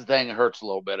 Well, that's the thing. It hurts a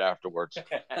little bit afterwards.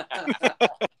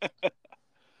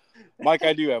 Mike,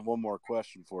 I do have one more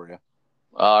question for you.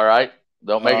 All right.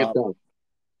 Don't make it tough.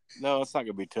 No, it's not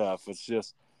going to be tough. It's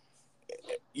just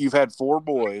you've had 4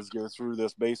 boys go through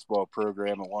this baseball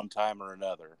program at one time or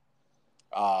another.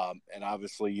 And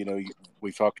obviously,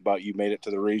 we talked about you made it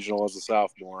to the regional as a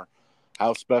sophomore.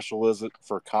 How special is it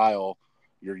for Kyle,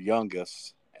 your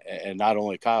youngest, and not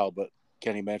only Kyle, but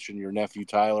Kenny mentioned your nephew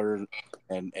Tyler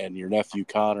and your nephew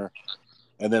Connor,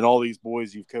 and then all these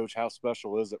boys you've coached? How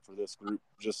special is it for this group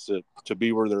just to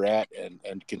be where they're at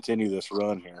and continue this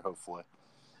run here, hopefully?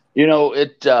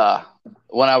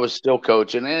 When I was still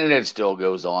coaching, and it still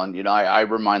goes on, I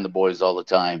remind the boys all the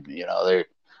time, they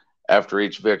after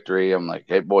each victory, I'm like,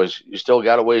 hey boys, you still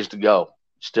got a ways to go.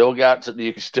 You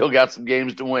still got some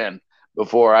games to win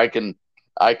before I can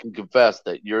confess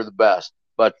that you're the best.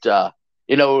 But to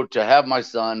have my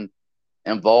son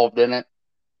involved in it,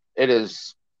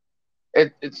 it's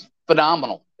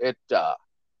phenomenal.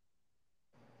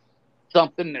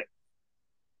 Something that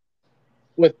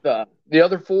with the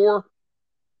other 4,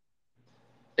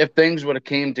 if things would have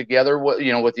came together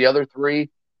with the other 3,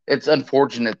 it's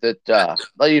unfortunate that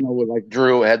like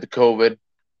Drew had the COVID.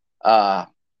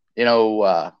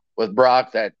 With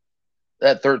Brock, that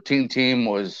 13 team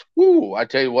was whoo. I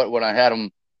tell you what, when I had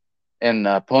them in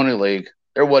Pony League,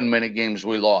 there wasn't many games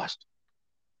we lost.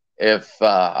 If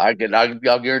I'll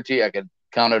guarantee you, I could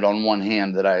count it on one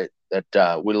hand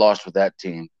that we lost with that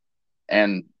team.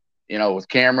 And with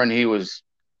Cameron, he was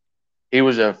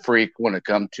a freak when it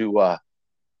come to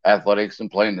athletics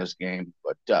and playing this game.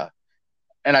 But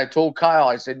and I told Kyle,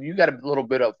 I said, you got a little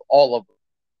bit of all of them.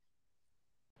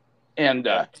 And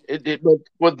but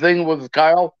the thing with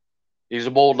Kyle, he's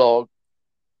a bulldog.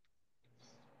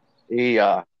 He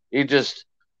just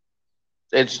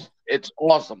it's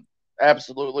awesome,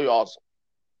 absolutely awesome.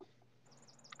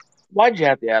 Why'd you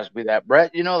have to ask me that,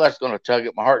 Brett? That's going to tug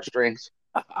at my heartstrings.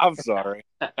 I'm sorry.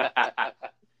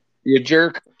 You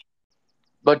jerk.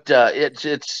 but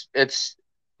it's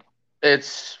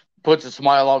puts a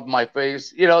smile on my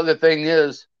face. You know, the thing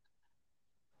is,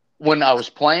 when I was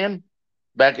playing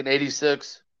back in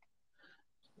 '86,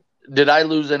 did I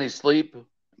lose any sleep?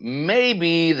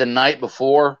 Maybe the night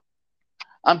before.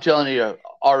 I'm telling you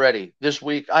already, this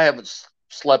week I haven't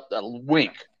slept a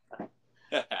wink,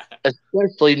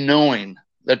 especially knowing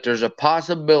that there's a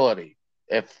possibility,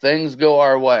 if things go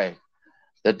our way,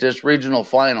 that this regional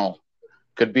final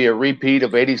could be a repeat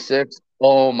of '86.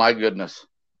 Oh my goodness.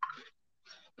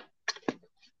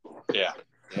 Yeah.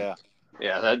 Yeah.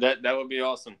 Yeah, that would be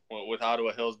awesome with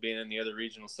Ottawa Hills being in the other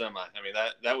regional semi. I mean,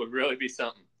 that would really be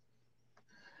something.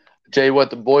 Tell you what,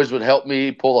 the boys would help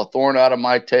me pull a thorn out of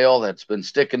my tail that's been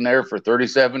sticking there for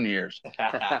 37 years.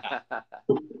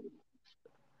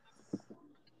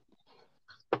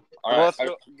 All right. Let's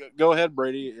go ahead,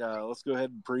 Brady. Let's go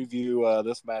ahead and preview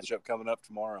this matchup coming up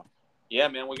tomorrow. Yeah,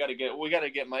 man, we got to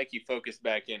get Mikey focused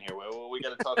back in here. We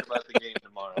got to talk about the game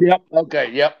tomorrow. Yep.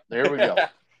 Okay. Yep. There we go.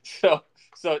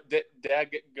 So, Dad,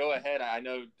 go ahead. I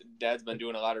know Dad's been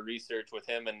doing a lot of research with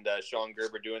him and Sean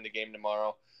Gerber doing the game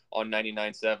tomorrow on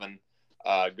 99.7.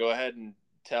 Go ahead and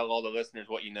tell all the listeners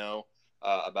what you know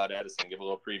about Edison. Give a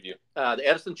little preview. The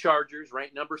Edison Chargers,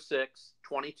 ranked number 6,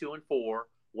 22-4.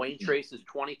 Wayne Trace is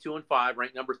 22-5,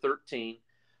 ranked number 13.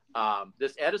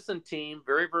 This Edison team,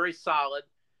 very, very solid.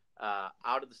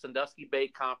 Out of the Sandusky Bay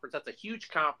Conference. That's a huge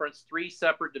conference, 3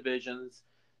 separate divisions.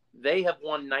 They have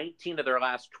won 19 of their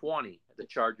last 20, the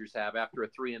Chargers have, after a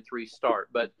 3-3 start.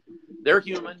 But they're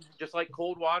human, just like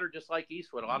Coldwater, just like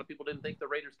Eastwood. A lot of people didn't think the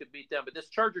Raiders could beat them. But this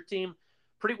Charger team,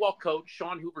 pretty well coached.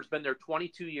 Sean Hoover's been there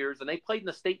 22 years, and they played in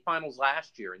the state finals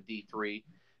last year in D3.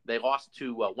 They lost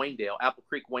to Waynedale, Apple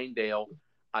Creek Waynedale,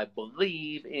 I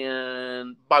believe,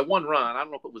 by 1 run. I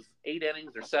don't know if it was 8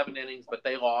 innings or 7 innings, but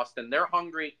they lost, and they're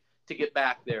hungry to get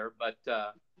back there. But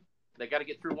they got to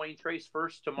get through Wayne Trace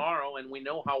first tomorrow, and we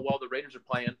know how well the Raiders are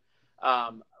playing.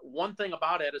 One thing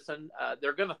about Edison,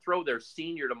 they're going to throw their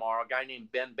senior tomorrow, a guy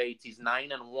named Ben Bates. He's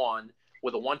 9-1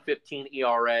 with a 1.15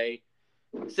 ERA,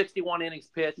 61 innings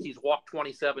pitched. He's walked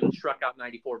 27 and struck out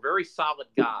 94. Very solid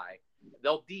guy.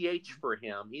 They'll DH for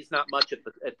him. He's not much at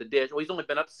the dish. Well, he's only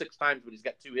been up 6 times, but he's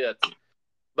got 2 hits.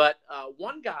 But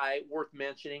one guy worth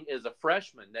mentioning is a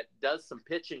freshman that does some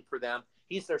pitching for them.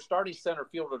 He's their starting center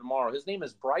fielder tomorrow. His name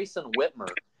is Bryson Whitmer,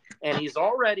 and he's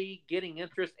already getting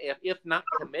interest, if not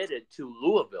committed, to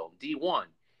Louisville, D1.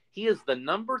 He is the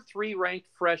number 3 ranked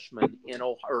freshman in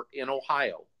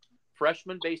Ohio.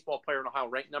 Freshman baseball player in Ohio,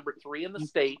 ranked number 3 in the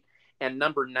state and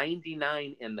number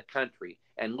 99 in the country.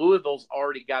 And Louisville's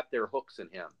already got their hooks in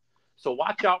him. So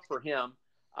watch out for him.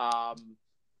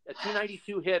 A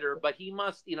 292 hitter, but he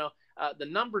must, the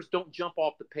numbers don't jump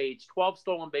off the page. 12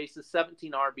 stolen bases,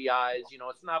 17 RBIs.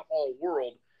 It's not all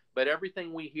world, but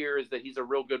everything we hear is that he's a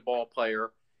real good ball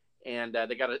player. And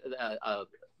they got a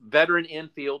veteran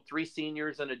infield, 3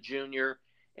 seniors and a junior.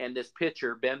 And this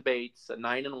pitcher, Ben Bates,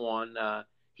 9-1.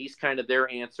 He's kind of their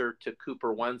answer to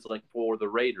Cooper Wensling for the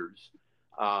Raiders.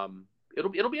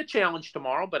 It'll be a challenge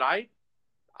tomorrow, but I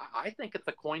think it's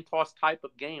a coin toss type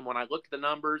of game. When I look at the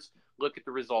numbers, look at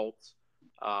the results,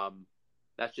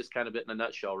 that's just kind of it in a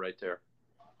nutshell right there.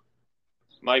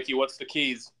 Mikey, what's the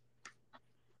keys?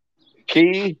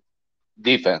 Key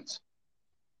defense.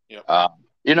 Yep.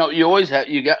 You always have,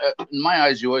 in my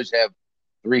eyes, you always have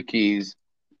 3 keys: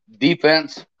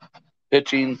 defense,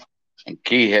 pitching, and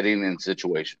key hitting in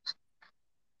situations.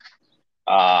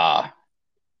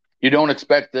 You don't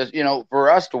expect this,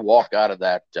 for us to walk out of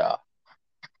that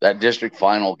district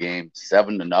final game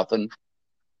 7-0.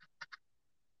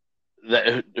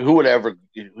 Who would ever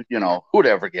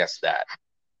guess that?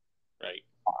 Right.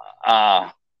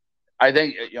 I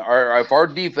think if our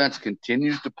defense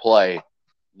continues to play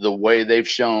the way they've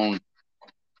shown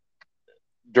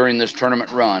during this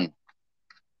tournament run,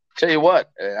 tell you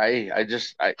what, we're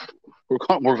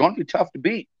going to be tough to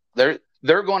beat. They're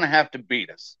going to have to beat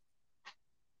us.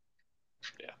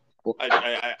 Yeah,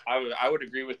 I would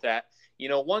agree with that.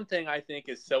 One thing I think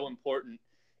is so important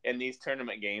in these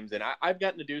tournament games, and I've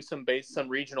gotten to do some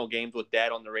regional games with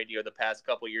Dad on the radio the past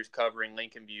couple of years covering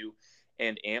Lincoln View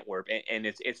and Antwerp, and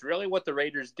it's really what the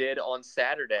Raiders did on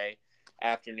Saturday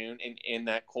afternoon in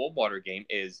that Coldwater game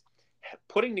is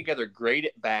putting together great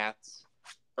at bats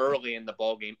early in the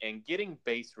ball game and getting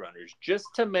base runners just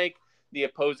to make the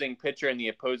opposing pitcher and the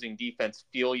opposing defense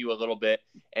feel you a little bit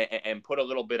and put a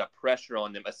little bit of pressure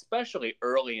on them, especially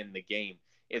early in the game,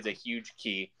 is a huge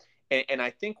key. And I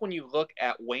think when you look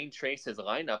at Wayne Trace's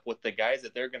lineup with the guys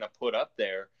that they're going to put up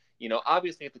there,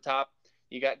 obviously at the top,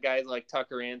 you got guys like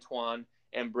Tucker Antoine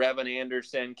and Brevin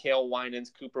Anderson, Cale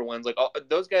Winans, Cooper Wens.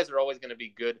 Those guys are always going to be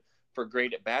good for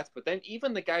great at bats. But then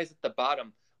even the guys at the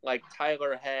bottom, like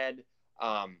Tyler Head,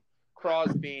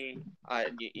 Crosby,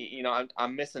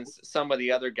 I'm missing some of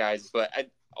the other guys, but a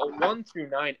 1 through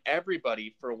 9,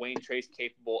 everybody for Wayne Trace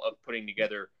capable of putting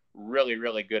together really,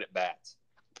 really good at bats.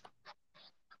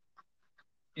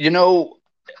 And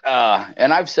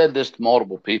I've said this to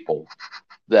multiple people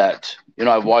that,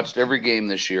 I've watched every game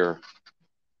this year.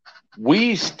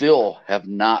 We still have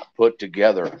not put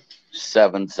together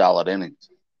 7 solid innings.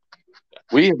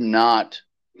 We have not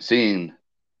seen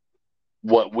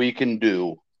what we can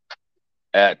do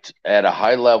at a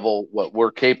high level, what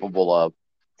we're capable of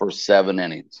for 7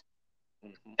 innings.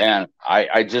 Mm-hmm. And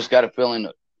I just got a feeling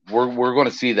that we're going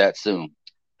to see that soon.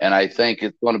 And I think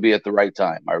it's going to be at the right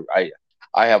time.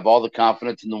 I have all the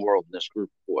confidence in the world in this group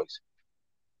of boys.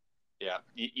 Yeah.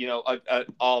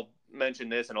 I'll mention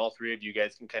this, and all 3 of you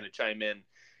guys can kind of chime in.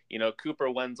 Cooper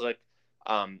Wenslick,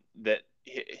 that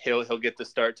he'll get the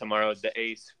start tomorrow, the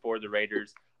ace for the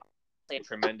Raiders. A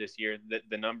tremendous year.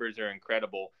 The numbers are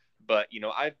incredible. But,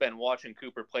 I've been watching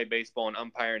Cooper play baseball and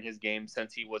umpiring his game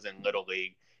since he was in Little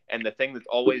League. And the thing that's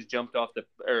always jumped off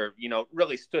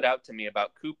really stood out to me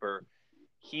about Cooper,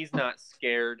 he's not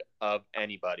scared of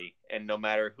anybody. And no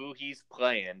matter who he's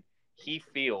playing, he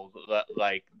feels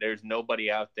like there's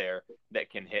nobody out there that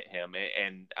can hit him.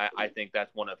 And I think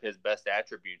that's one of his best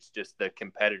attributes, just the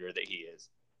competitor that he is.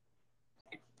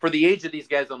 For the age of these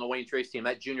guys on the Wayne Trace team,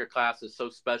 that junior class is so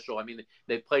special. I mean,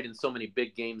 they've played in so many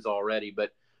big games already,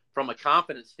 but from a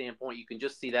confidence standpoint, you can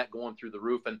just see that going through the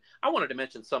roof. And I wanted to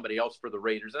mention somebody else for the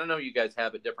Raiders. I know you guys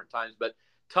have at different times, but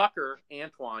Tucker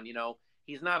Antoine,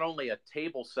 he's not only a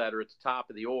table setter at the top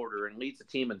of the order and leads the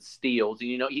team in steals.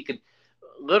 And, he could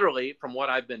literally, from what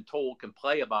I've been told, can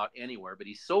play about anywhere, but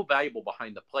he's so valuable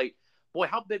behind the plate. Boy,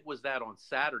 how big was that on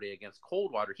Saturday against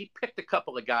Coldwater? He picked a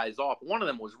couple of guys off. One of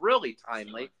them was really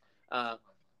timely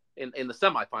in the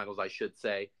semifinals, I should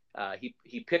say.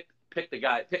 He picked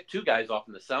 2 guys off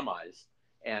in the semis,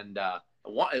 and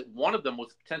one of them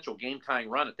was a potential game-tying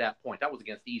run at that point. That was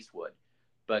against Eastwood.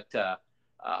 But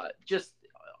just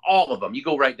all of them, you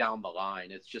go right down the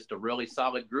line. It's just a really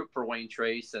solid group for Wayne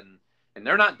Trace, and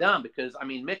they're not done because,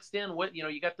 mixed in with,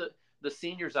 you got the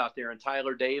seniors out there and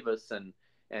Tyler Davis and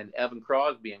Evan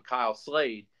Crosby and Kyle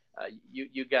Slade.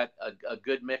 You got a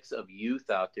good mix of youth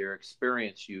out there,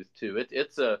 experienced youth too.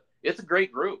 It's a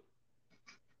great group.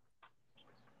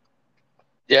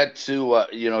 Yeah,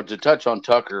 to touch on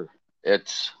Tucker,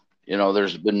 it's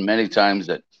there's been many times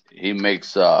that he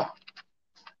makes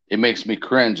me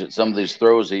cringe at some of these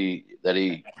throws that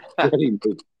he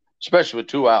especially with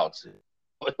 2 outs.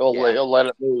 He'll let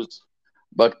it loose,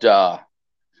 but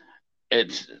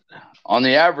it's on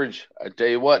the average. I tell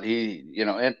you what,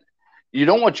 and you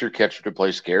don't want your catcher to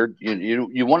play scared.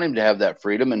 You want him to have that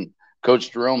freedom, and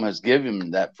Coach Jerome has given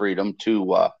him that freedom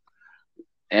to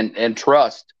and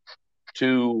trust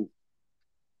to,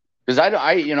 because I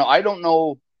don't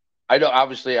know.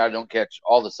 Obviously I don't catch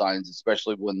all the signs,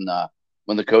 especially when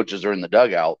the coaches are in the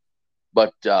dugout,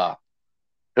 but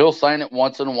he'll sign it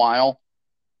once in a while.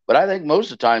 But I think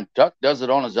most of the time Tuck does it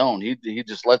on his own. He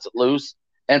just lets it loose.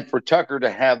 And for Tucker to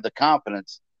have the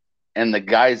confidence and the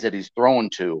guys that he's throwing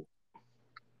to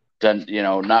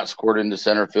not squirt into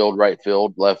center field, right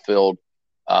field, left field,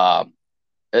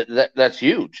 that's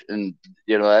huge. And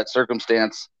that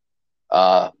circumstance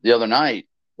the other night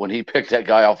when he picked that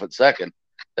guy off at second,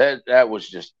 that was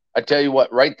just, I tell you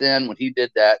what, right then when he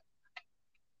did that,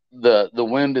 the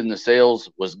wind in the sails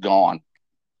was gone.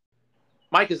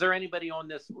 Mike, is there anybody on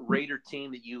this Raider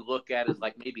team that you look at as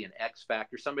like maybe an X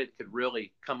factor, somebody that could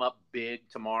really come up big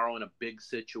tomorrow in a big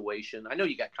situation? I know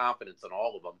you got confidence in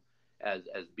all of them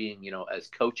as being, as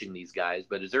coaching these guys,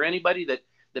 but is there anybody that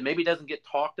maybe doesn't get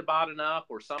talked about enough,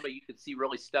 or somebody you could see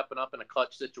really stepping up in a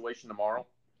clutch situation tomorrow?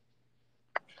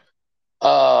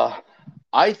 I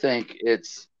think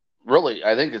it's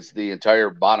the entire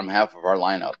bottom half of our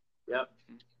lineup. Yep.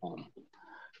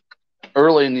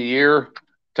 Early in the year,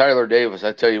 Tyler Davis,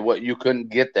 I tell you what, you couldn't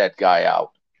get that guy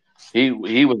out. He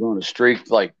was on a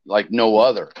streak like no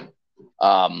other.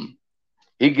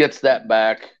 He gets that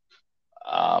back.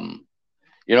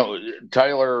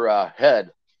 Tyler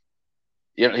Head,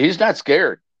 he's not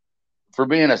scared for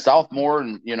being a sophomore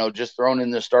and, just thrown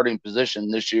in the starting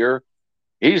position this year.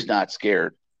 He's not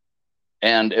scared.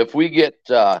 And if we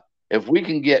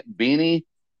can get Beanie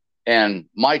and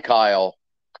Mike Kyle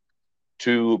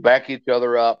to back each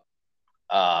other up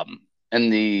in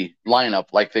the lineup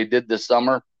like they did this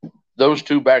summer, those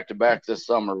 2 back-to-back this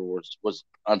summer was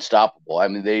unstoppable. I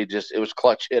mean, it was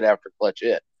clutch hit after clutch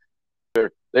hit.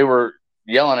 They were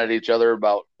yelling at each other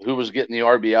about who was getting the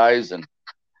RBIs,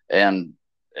 and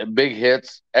big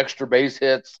hits, extra base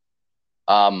hits.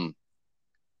 But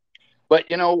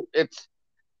it's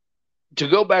to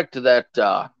go back to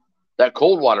that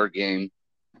Coldwater game.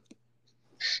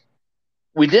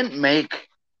 We didn't make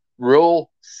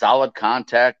real solid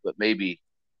contact, but maybe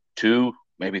 2,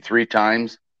 maybe 3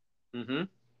 times. Mm-hmm.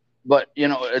 But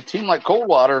a team like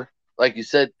Coldwater, like you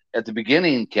said at the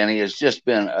beginning, Kenny, has just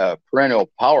been a perennial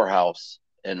powerhouse,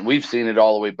 and we've seen it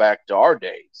all the way back to our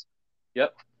days.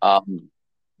 Yep.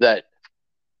 That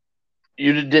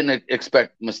you didn't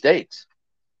expect mistakes,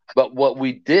 but what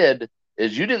we did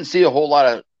is you didn't see a whole lot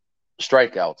of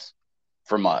strikeouts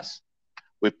from us.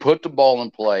 We put the ball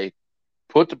in play,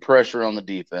 put the pressure on the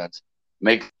defense,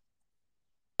 make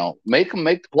them make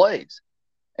the plays.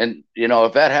 And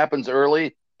if that happens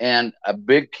early, and a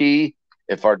big key,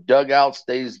 if our dugout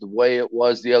stays the way it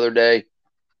was the other day,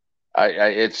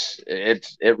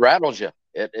 it rattles you.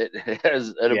 It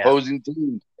has an opposing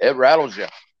team. It rattles you.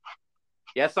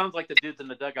 Yeah, it sounds like the dudes in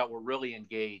the dugout were really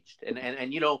engaged, and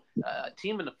a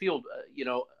team in the field,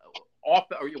 off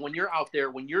or when you're out there,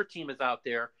 when your team is out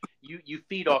there, you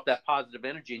feed off that positive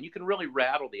energy, and you can really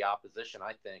rattle the opposition,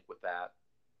 I think, with that.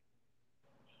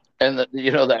 And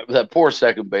that poor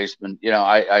second baseman,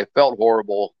 I felt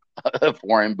horrible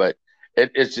for him, but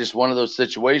it's just one of those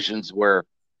situations where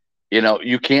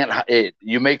you can't.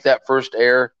 You make that first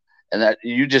error, and that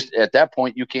you just at that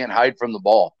point you can't hide from the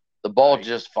ball. The ball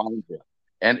just finds you,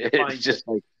 and it's just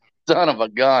like son of a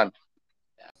gun.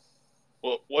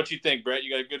 Well, what you think, Brett?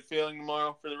 You got a good feeling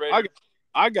tomorrow for the Raiders?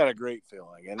 I got a great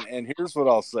feeling, and here's what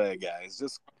I'll say, guys.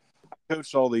 Just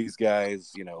coached all these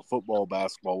guys, football,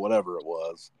 basketball, whatever it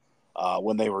was,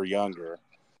 when they were younger,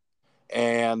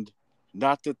 and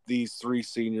not that these 3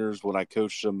 seniors, when I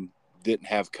coached them, didn't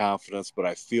have confidence, but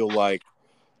I feel like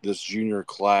this junior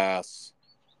class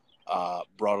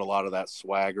brought a lot of that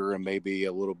swagger and maybe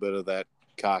a little bit of that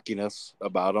cockiness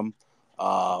about them,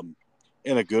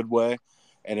 in a good way,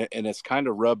 and it's kind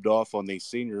of rubbed off on these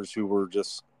seniors who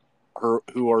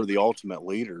are the ultimate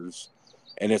leaders,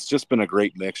 and it's just been a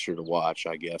great mixture to watch,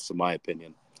 I guess, in my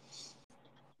opinion.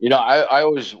 I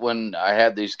always, when I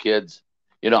had these kids,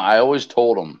 I always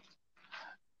told them,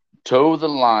 toe the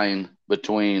line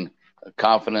between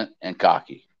confident and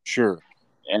cocky. Sure.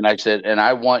 And I said, and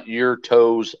I want your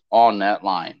toes on that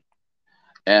line.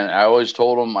 And I always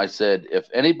told them, I said, if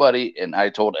anybody, and I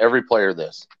told every player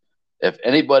this, if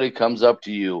anybody comes up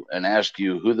to you and asks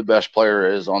you who the best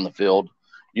player is on the field,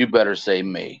 you better say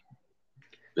me.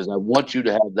 Because I want you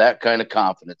to have that kind of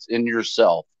confidence in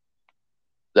yourself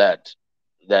that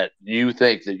you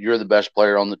think that you're the best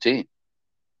player on the team.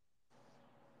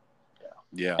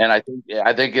 Yeah. And I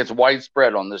think it's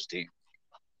widespread on this team.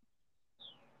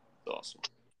 Awesome.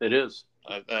 It is.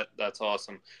 That's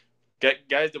awesome.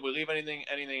 Guys, did we leave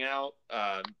anything out?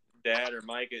 Dad or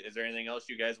Mike, is there anything else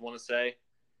you guys want to say?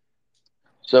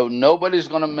 So nobody's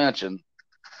going to mention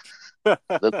the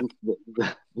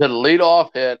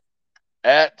leadoff hit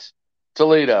at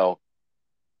Toledo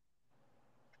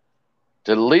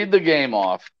to lead the game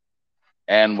off,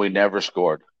 and we never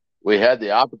scored. We had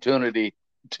the opportunity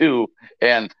to,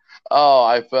 and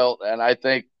I felt, and I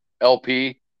think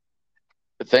LP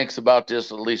thinks about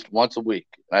this at least once a week.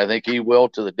 I think he will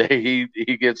to the day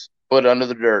he gets put under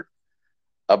the dirt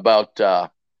about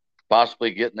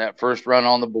possibly getting that first run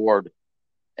on the board,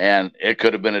 and it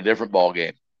could have been a different ball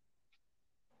game.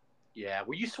 Yeah,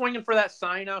 were you swinging for that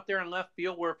sign out there in left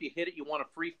field where if you hit it, you want a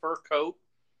free fur coat?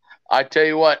 I tell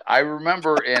you what, I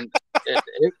remember, and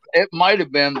it might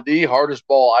have been the hardest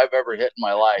ball I've ever hit in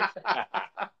my life.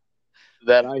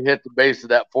 That I hit the base of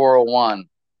that 401,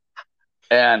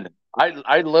 and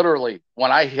I literally,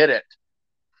 when I hit it,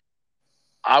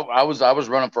 I was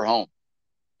running for home,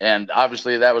 and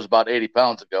obviously that was about 80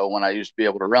 pounds ago when I used to be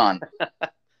able to run.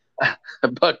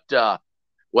 But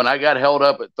when I got held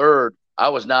up at third, I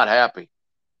was not happy.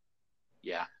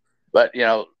 Yeah, but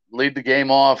lead the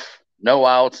game off. No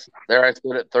outs. There I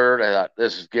stood at third. I thought,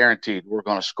 this is guaranteed. We're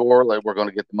going to score. We're going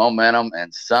to get the momentum.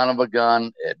 And son of a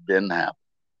gun, it didn't happen.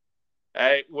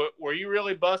 Hey, were you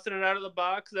really busting it out of the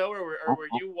box, though? Or were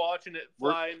you watching it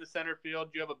fly in the center field?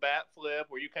 Do you have a bat flip?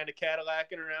 Were you kind of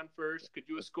Cadillacing around first? Could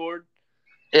you have scored?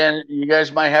 And you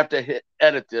guys might have to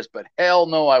edit this, but hell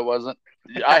no, I wasn't.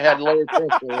 I had lower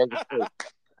pressure.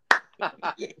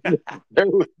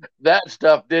 That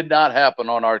stuff did not happen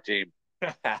on our team.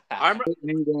 I'm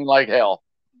like hell.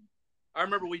 I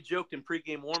remember we joked in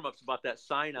pregame warmups about that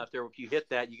sign out there. If you hit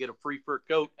that, you get a free fur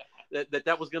coat.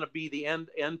 That was going to be the end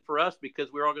for us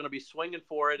because we were all going to be swinging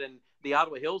for it. And the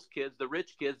Ottawa Hills kids, the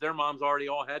rich kids, their moms already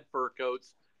all had fur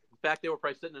coats. In fact, they were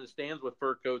probably sitting in the stands with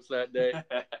fur coats that day.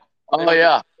 Oh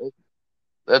yeah.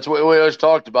 That's what we always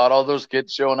talked about. All those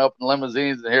kids showing up in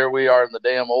limousines, and here we are in the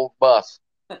damn old bus.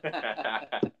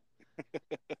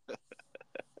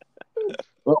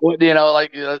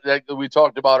 Like we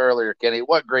talked about earlier, Kenny.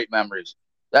 What great memories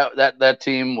that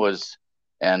team was,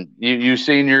 and you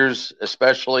seniors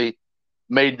especially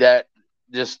made that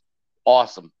just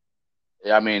awesome.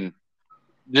 I mean,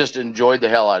 just enjoyed the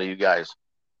hell out of you guys.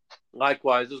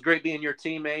 Likewise, it was great being your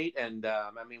teammate, and I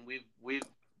mean,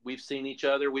 we've seen each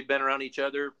other. We've been around each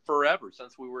other forever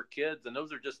since we were kids, and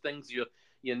those are just things you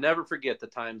never forget. The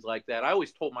times like that. I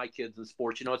always told my kids in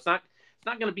sports, it's not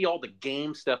going to be all the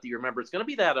game stuff that you remember. It's going to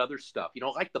be that other stuff,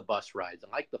 like the bus rides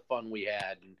and like the fun we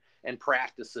had and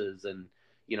practices and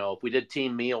if we did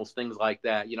team meals, things like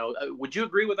that. Would you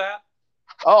agree with that?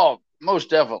 Oh, most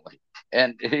definitely.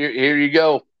 And here you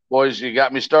go, boys. You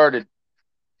got me started.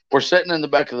 We're sitting in the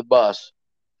back of the bus,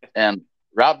 and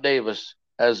Rob Davis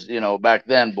has, back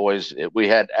then, boys, we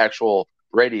had actual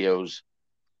radios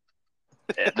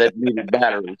that needed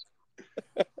batteries.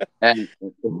 And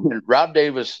Rob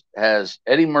Davis has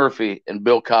Eddie Murphy and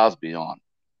Bill Cosby on.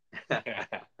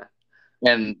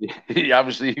 And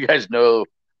obviously, you guys know,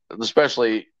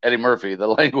 especially Eddie Murphy, the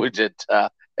language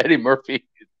that Eddie Murphy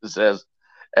says.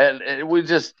 And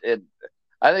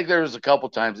I think there was a couple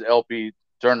times LP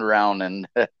turned around and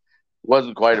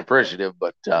wasn't quite appreciative,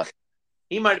 but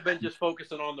he might have been just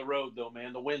focusing on the road, though,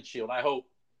 man. The windshield, I hope.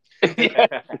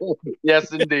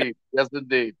 Yes, indeed. Yes,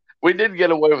 indeed. We did get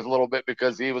away with a little bit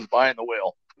because he was behind the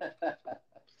wheel.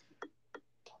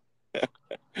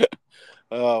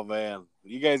 Oh, man.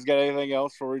 You guys got anything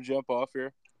else before we jump off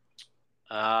here?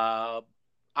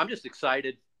 I'm just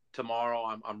excited tomorrow.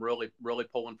 I'm really, really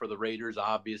pulling for the Raiders,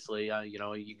 obviously.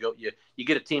 You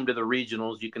get a team to the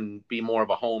regionals, you can be more of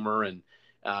a homer, and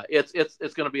it's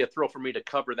going to be a thrill for me to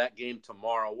cover that game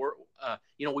tomorrow.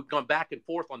 We've gone back and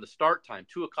forth on the start time,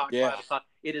 2:00, 5:00.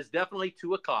 It is definitely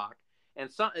 2:00. And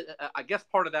I guess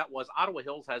part of that was Ottawa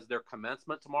Hills has their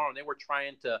commencement tomorrow, and they were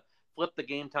trying to flip the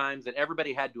game times, and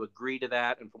everybody had to agree to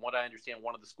that. And from what I understand,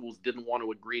 one of the schools didn't want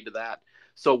to agree to that.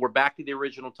 So we're back to the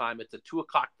original time. It's a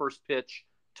 2:00 first pitch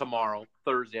tomorrow,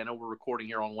 Thursday. I know we're recording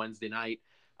here on Wednesday night.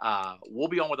 We'll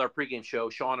be on with our pregame show,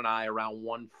 Sean and I, around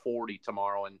 1:40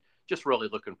 tomorrow, and just really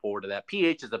looking forward to that.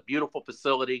 PH is a beautiful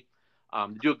facility. They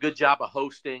do a good job of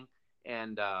hosting,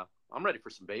 and I'm ready for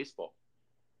some baseball.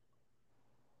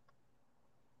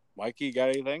 Mikey, you got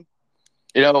anything?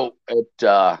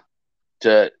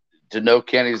 To know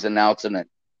Kenny's announcing it.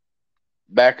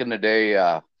 Back in the day,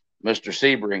 Mr.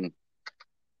 Sebring,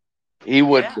 he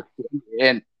would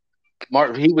and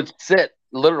Mark, he would sit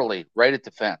literally right at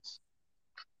the fence,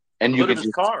 and you could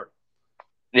his car.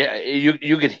 Yeah,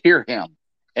 you could hear him,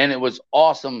 and it was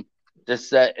awesome to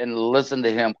sit and listen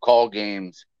to him call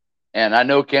games. And I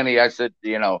know Kenny, I said,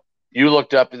 you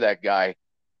looked up to that guy,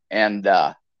 and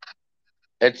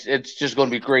it's just going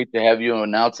to be great to have you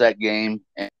announce that game,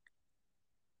 and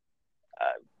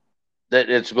that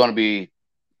it's going to be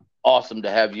awesome to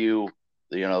have you,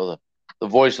 the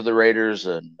voice of the Raiders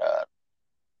and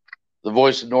the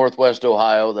voice of Northwest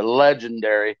Ohio, the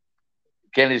legendary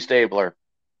Kenny Stabler,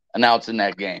 announcing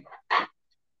that game.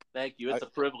 Thank you. It's a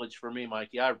privilege for me,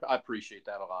 Mikey. I appreciate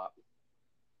that a lot.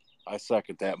 I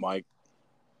second that, Mike.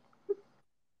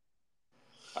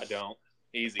 I don't.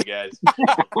 Easy, guys.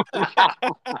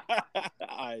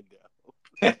 I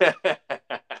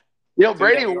know.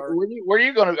 Brady, are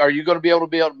you going to be able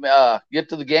to get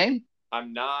to the game?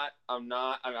 I'm not.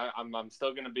 I'm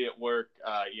still going to be at work.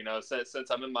 Since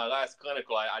I'm in my last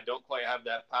clinical, I don't quite have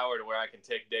that power to where I can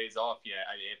take days off yet.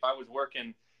 If I was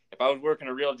working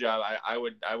a real job, I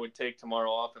would take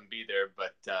tomorrow off and be there.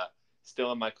 But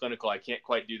still in my clinical, I can't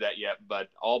quite do that yet. But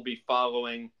I'll be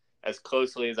following as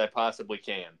closely as I possibly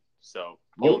can. So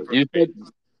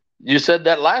you said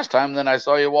that last time. Then I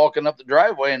saw you walking up the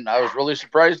driveway, and I was really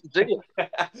surprised to see you.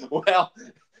 Well,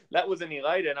 that was in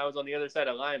Elida, and I was on the other side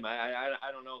of Lima.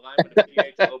 I don't know Lima to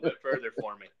PH a little bit further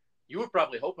for me. You were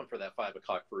probably hoping for that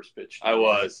 5:00 first pitch. I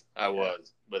was,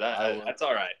 but that's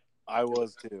all right. I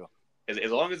was too.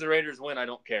 As long as the Raiders win, I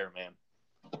don't care, man.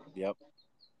 Yep.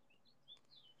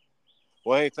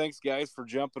 Well, hey, thanks guys for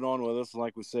jumping on with us. And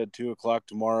like we said, 2:00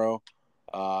 tomorrow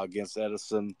against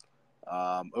Edison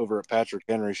over at Patrick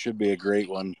Henry should be a great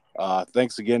one.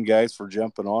 Thanks again, guys, for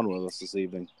jumping on with us this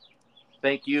evening.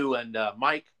 Thank you. And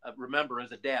Mike, remember,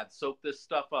 as a dad, soak this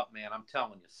stuff up, man. I'm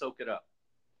telling you, soak it up.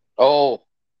 Oh,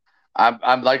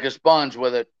 I'm like a sponge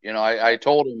with it. I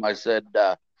told him, I said,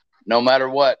 no matter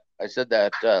what, I said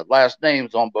that last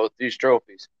names on both these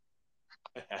trophies.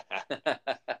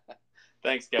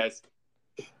 Thanks, guys.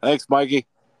 Thanks, Mikey.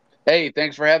 Hey,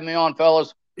 thanks for having me on,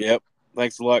 fellas. Yep.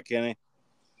 Thanks a lot, Kenny.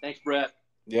 Thanks, Brett.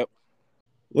 Yep.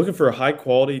 Looking for a high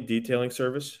quality detailing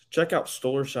service? Check out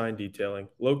Stoller Shine Detailing,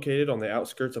 located on the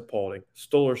outskirts of Paulding.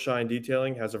 Stoller Shine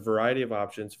Detailing has a variety of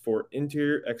options for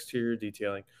interior exterior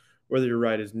detailing, whether your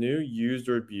ride is new, used,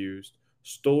 or abused.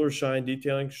 Stoller Shine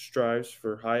Detailing strives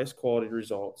for highest quality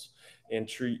results and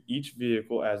treat each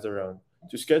vehicle as their own.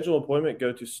 To schedule an appointment,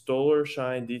 go to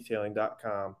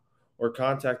StollerShineDetailing.com or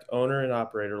contact owner and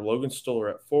operator Logan Stoller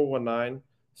at 419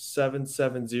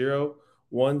 770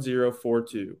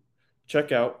 1042.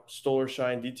 Check out Stoller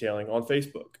Shine Detailing on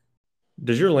Facebook.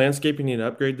 Does your landscaping need an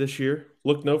upgrade this year?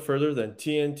 Look no further than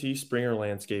TNT Springer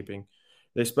Landscaping.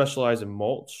 They specialize in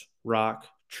mulch, rock,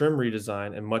 trim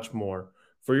redesign, and much more.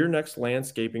 For your next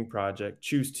landscaping project,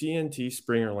 choose TNT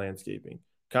Springer Landscaping.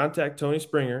 Contact Tony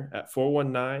Springer at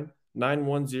 419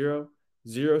 910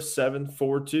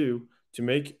 0742 to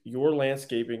make your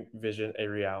landscaping vision a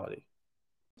reality.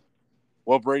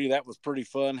 Well, Brady, that was pretty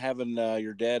fun having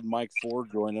your dad, Mike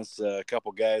Ford, join us. A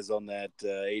couple guys on that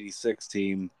 '86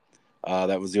 team.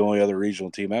 That was the only other regional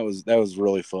team. That was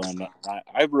really fun.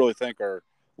 I really think our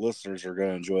listeners are going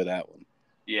to enjoy that one.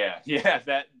 Yeah,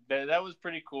 that was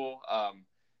pretty cool.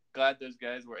 Glad those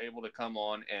guys were able to come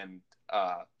on, and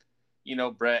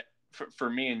Brett, for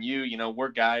me and you, we're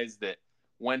guys that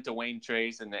went to Wayne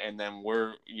Trace, and then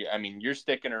you're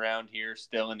sticking around here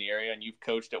still in the area, and you've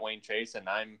coached at Wayne Trace, and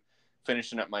I'm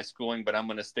finishing up my schooling, but I'm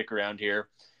going to stick around here.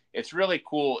 It's really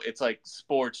cool. It's like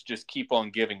sports just keep on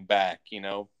giving back,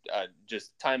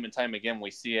 just time and time again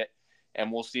we see it,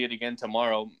 and we'll see it again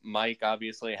tomorrow. Mike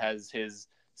obviously has his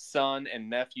son and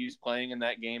nephews playing in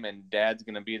that game, and Dad's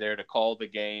going to be there to call the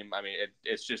game. I mean,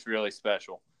 it's just really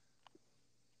special.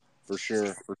 For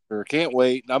sure. Can't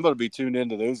wait. I'm going to be tuned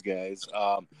into those guys.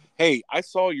 Hey, I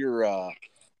saw your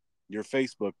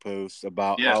Facebook post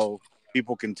about how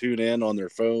people can tune in on their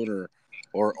phone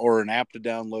or an app to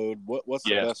download. What's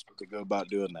the best way to go about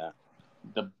doing that?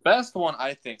 The best one,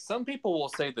 I think, some people will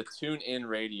say the TuneIn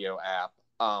Radio app.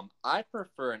 I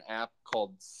prefer an app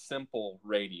called Simple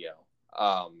Radio.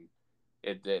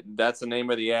 That's the name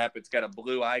of the app. It's got a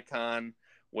blue icon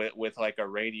with like a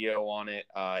radio on it,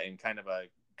 and kind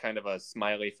of a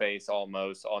smiley face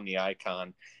almost on the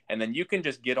icon. And then you can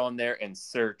just get on there and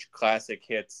search Classic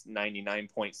Hits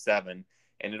 99.7,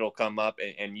 and it'll come up,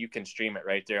 and you can stream it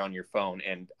right there on your phone.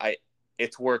 And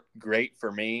it's worked great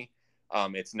for me.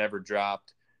 It's never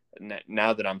dropped.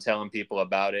 Now that I'm telling people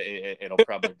about it, it'll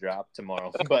probably drop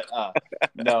tomorrow. But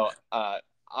no,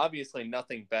 obviously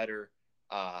nothing better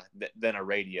than a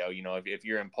radio. If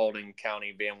you're in Paulding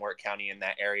County, Van Wert County, in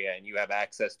that area, and you have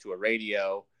access to a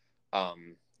radio,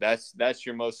 that's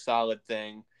your most solid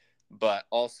thing. But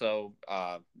also,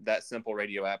 that Simple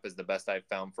Radio app is the best I've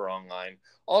found for online.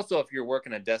 Also, if you're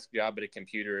working a desk job at a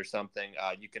computer or something,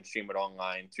 you can stream it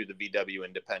online through the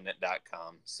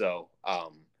VWindependent.com. So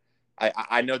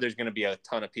I know there's going to be a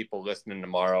ton of people listening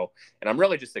tomorrow, and I'm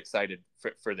really just excited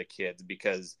for the kids,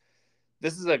 because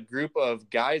this is a group of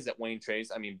guys at Wayne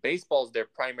Trace. I mean, baseball is their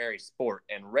primary sport,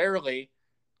 and rarely,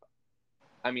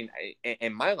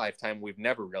 in my lifetime, we've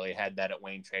never really had that at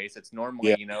Wayne Trace. It's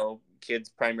normally, kids'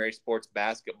 primary sports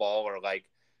basketball, or like,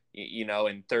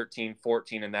 in 13,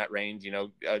 14 in that range,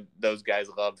 those guys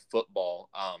love football.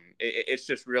 It's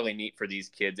just really neat for these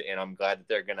kids, and I'm glad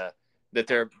that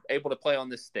they're able to play on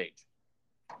this stage.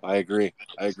 I agree.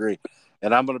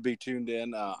 And I'm going to be tuned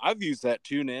in. I've used that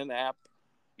TuneIn app.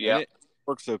 Yeah. It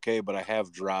works okay, but I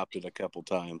have dropped it a couple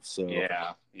times. So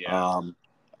yeah.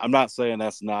 I'm not saying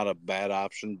that's not a bad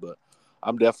option, but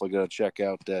I'm definitely going to check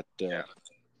out that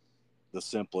the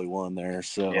Simply one there.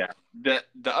 So the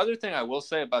other thing I will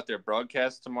say about their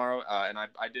broadcast tomorrow, and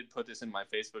I did put this in my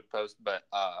Facebook post, but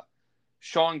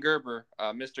Sean Gerber,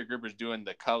 Mr. Gerber's doing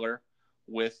the color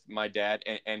with my dad,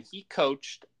 and he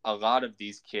coached a lot of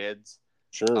these kids.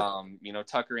 Sure.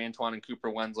 Tucker, Antoine, and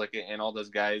Cooper Wenslick, and all those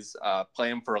guys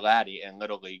playing for Laddie in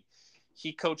Little League.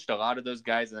 He coached a lot of those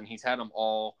guys, and then he's had them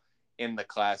all in the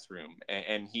classroom.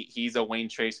 And he's a Wayne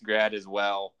Trace grad as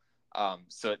well.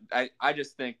 So I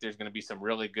just think there's going to be some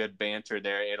really good banter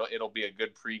there. It'll be a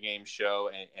good pregame show,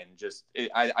 and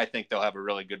I think they'll have a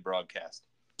really good broadcast.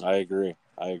 I agree.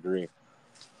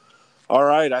 All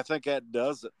right, I think that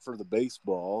does it for the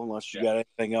baseball, unless you got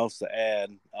anything else to add.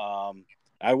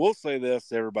 I will say this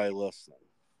to everybody listening.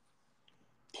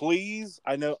 Please,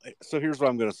 I know. So here's what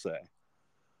I'm going to say.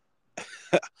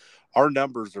 Our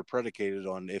numbers are predicated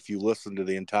on if you listen to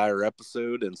the entire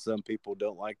episode, and some people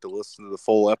don't like to listen to the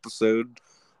full episode,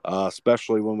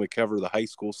 especially when we cover the high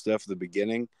school stuff at the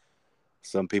beginning.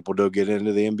 Some people don't get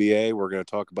into the NBA. We're going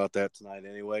to talk about that tonight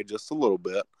anyway, just a little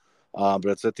bit. But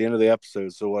it's at the end of the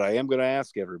episode. So what I am going to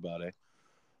ask everybody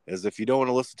is if you don't want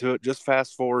to listen to it, just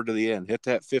fast forward to the end. Hit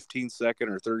that 15-second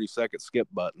or 30-second skip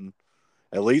button.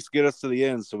 At least get us to the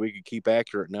end so we can keep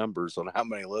accurate numbers on how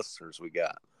many listeners we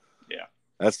got. Yeah.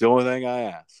 That's the only thing I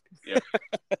ask. Yep.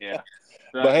 Yeah.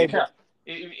 But hey, yeah.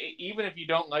 Even if you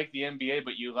don't like the NBA,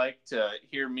 but you like to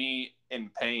hear me in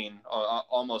pain,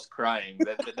 almost crying,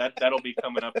 that'll be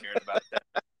coming up here in about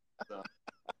that. So.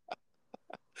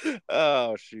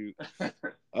 Oh, shoot.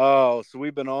 Oh, so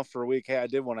we've been off for a week. Hey, I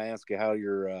did want to ask you how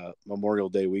your Memorial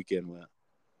Day weekend went.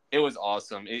 It was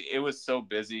awesome. It was so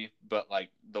busy, but like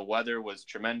the weather was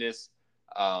tremendous.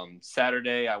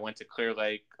 Saturday, I went to Clear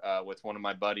Lake with one of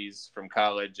my buddies from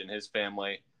college and his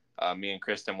family. Me and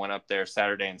Kristen went up there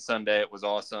Saturday and Sunday. It was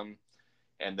awesome.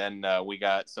 And then we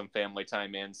got some family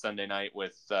time in Sunday night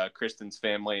with Kristen's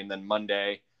family. And then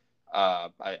Monday,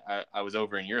 I was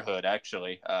over in your hood,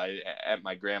 actually, at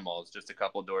my grandma's, just a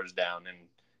couple doors down and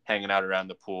hanging out around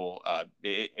the pool.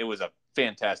 It was a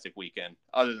fantastic weekend,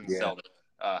 other than Zelda.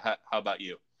 How about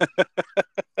you?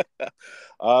 It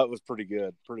was pretty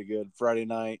good. Pretty good. Friday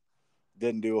night,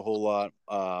 didn't do a whole lot.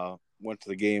 Went to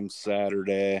the game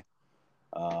Saturday.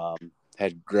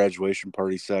 Had graduation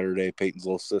party Saturday. Peyton's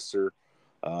little sister,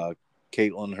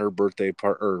 Caitlin, her birthday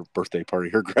party,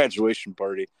 her graduation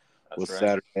party was right.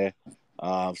 Saturday.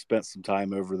 Spent some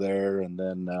time over there, and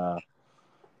then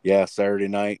Saturday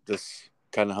night just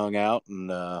kind of hung out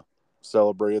and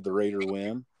celebrated the Raider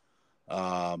win.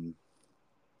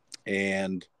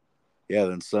 And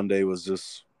then Sunday,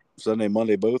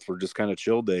 Monday both were just kind of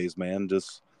chill days, man.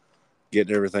 Just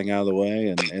getting everything out of the way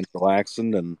and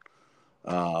relaxing and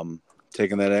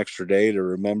taking that extra day to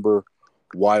remember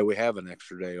why we have an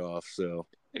extra day off. So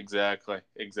exactly.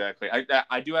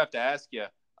 I do have to ask you,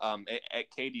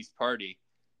 at Katie's party,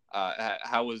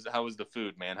 how was the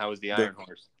food, man? How was the Iron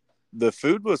Horse? The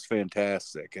food was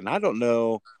fantastic, and I don't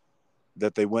know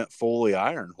that they went fully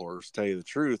Iron Horse. Tell you the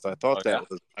truth, I thought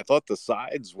I thought the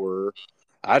sides were.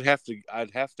 I'd have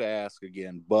to ask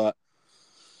again, but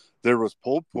there was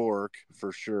pulled pork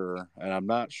for sure, and I'm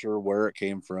not sure where it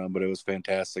came from, but it was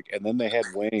fantastic. And then they had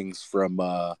wings from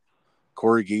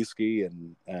Corey Gieske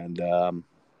and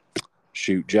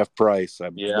Jeff Price.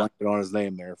 I'm blanking on his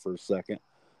name there for a second.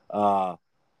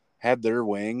 Had their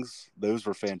wings; those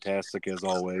were fantastic as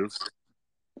always.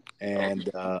 And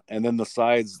then the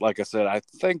sides, like I said, I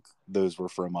think those were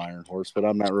from Iron Horse, but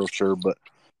I'm not real sure. But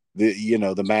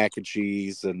the mac and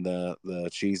cheese and the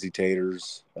cheesy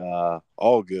taters,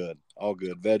 all good,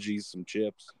 veggies, some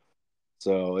chips.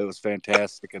 So it was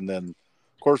fantastic. And then,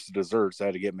 of course, the desserts. I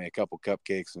had to get me a couple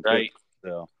cupcakes and right. Cookies,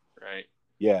 so Right.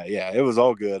 Yeah, it was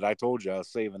all good. I told you I was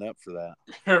saving up for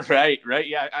that. Right.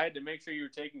 Yeah, I had to make sure you were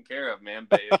taken care of, man.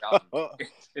 But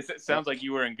it sounds like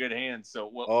you were in good hands. So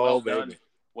well done.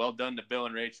 Well done to Bill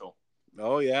and Rachel.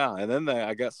 Oh yeah, and then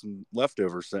I got some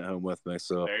leftovers sent home with me.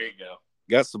 So there you go.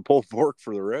 Got some pulled pork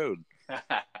for the road.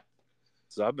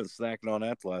 So I've been snacking on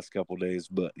that the last couple of days.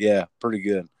 But yeah, pretty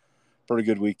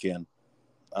good weekend.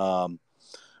 But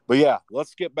yeah,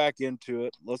 let's get back into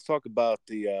it. Let's talk about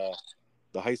the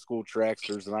high school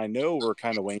tracksters. And I know we're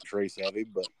kind of Wayne Trace heavy,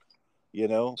 but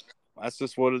that's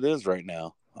just what it is right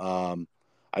now.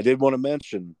 I did want to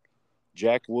mention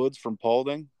Jack Woods from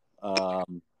Paulding.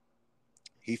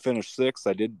 He finished 6th.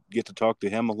 I did get to talk to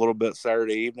him a little bit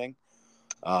Saturday evening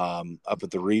up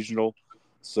at the regional.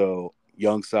 So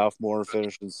young sophomore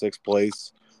finished in 6th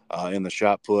place in the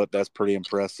shot put. That's pretty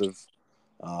impressive.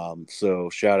 So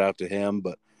shout out to him.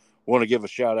 But want to give a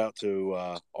shout out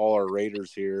to all our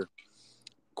Raiders here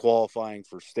qualifying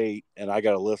for state. And I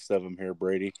got a list of them here,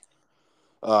 Brady.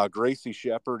 Gracie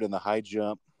Shepard in the high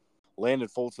jump. Landon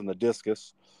Foltz in the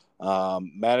discus.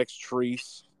 Maddox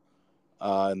Treese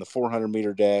in the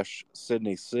 400-meter dash.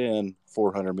 Sydney Sin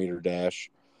 400-meter dash.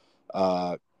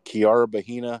 Kiara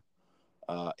Bahina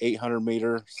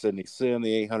 800-meter. Sydney Sin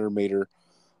the 800-meter.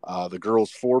 The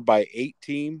girls 4x8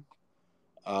 team.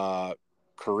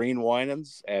 Corrine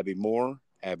Winans, Abby Moore,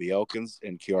 Abby Elkins,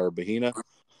 and Kiara Bahina.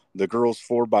 The girls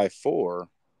 4x4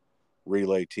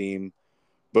 relay team.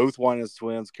 Both Winans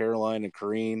twins, Caroline and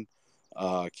Corrine,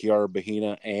 Kiara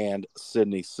Bahina, and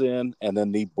Sydney Sin. And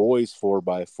then the boys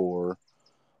 4x4.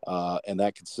 And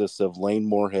that consists of Lane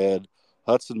Moorhead,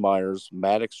 Hudson Myers,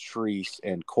 Maddox Treese,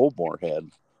 and Cole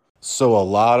Moorhead. So a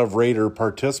lot of Raider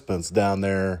participants down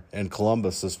there in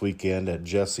Columbus this weekend at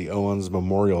Jesse Owens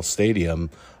Memorial Stadium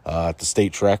at the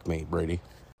state track meet, Brady.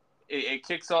 It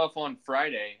kicks off on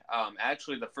Friday.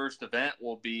 Actually, the first event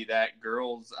will be that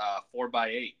girls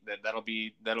 4x8.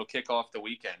 That'll kick off the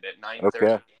weekend at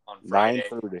 9:30 on Friday.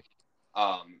 9:30.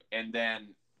 And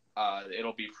then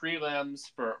it'll be prelims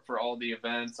for all the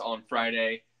events on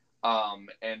Friday.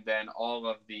 And then all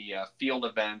of the field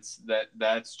events,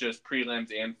 that's just prelims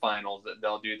and finals. That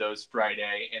they'll do those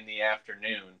Friday in the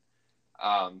afternoon.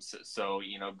 So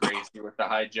Gracie with the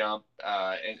high jump,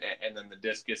 and then the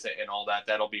discus and all that.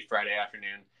 That'll be Friday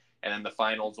afternoon, and then the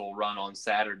finals will run on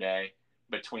Saturday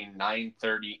between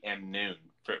 9:30 and noon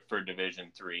for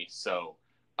Division III. So,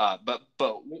 but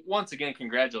once again,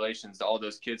 congratulations to all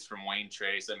those kids from Wayne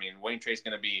Trace. I mean, Wayne Trace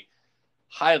going to be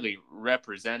highly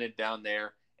represented down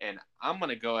there. And I'm going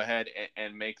to go ahead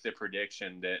and make the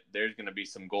prediction that there's going to be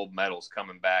some gold medals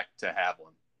coming back to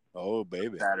Haviland. Oh,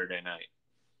 baby. Saturday night.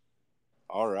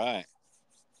 All right.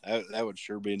 That would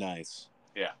sure be nice.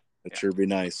 Yeah. It'd sure be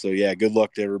nice. So, yeah, good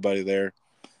luck to everybody there.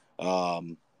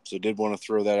 So did want to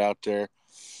throw that out there.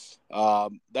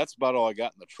 That's about all I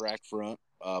got in the track front.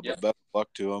 But best of luck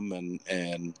to them,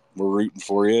 and we're rooting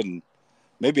for you, and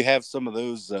maybe have some of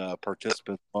those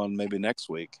participants on maybe next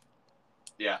week.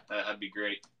 Yeah, that'd be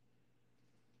great.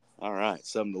 All right,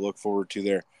 something to look forward to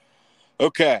there.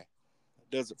 Okay,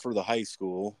 that does it for the high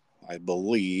school, I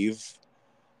believe.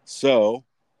 So,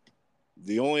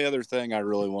 the only other thing I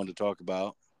really wanted to talk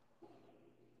about,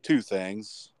 two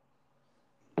things.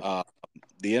 The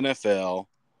NFL,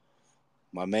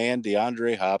 my man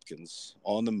DeAndre Hopkins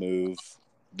on the move.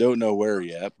 Don't know where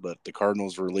yet, but the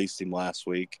Cardinals released him last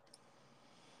week.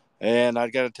 And I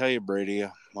got to tell you, Brady,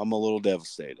 I'm a little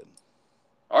devastated.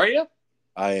 Are you?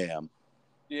 I am.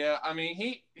 Yeah, I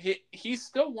mean, he's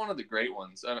still one of the great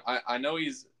ones. I know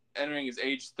he's entering his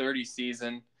age 30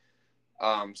 season,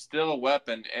 still a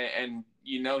weapon, and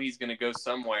he's going to go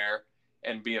somewhere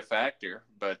and be a factor.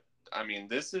 But I mean,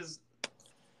 this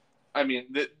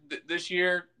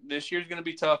year's going to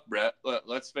be tough, Brett.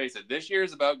 Let's face it. This year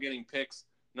is about getting picks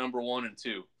number 1 and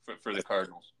 2 for the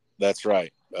Cardinals. That's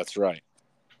right. I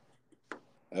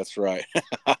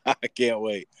can't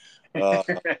wait.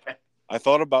 I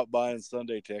thought about buying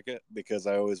Sunday ticket because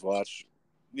I always watch,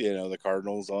 the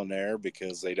Cardinals on there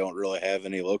because they don't really have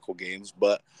any local games.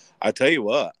 But I tell you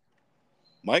what,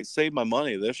 might save my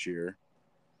money this year.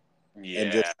 Yeah.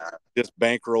 And just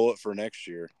bankroll it for next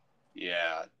year.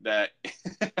 Yeah, that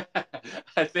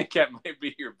I think that might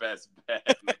be your best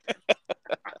bet.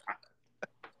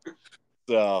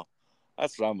 So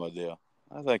that's what I'm gonna do.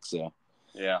 I think so.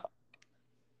 Yeah.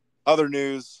 Other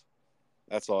news.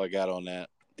 That's all I got on that.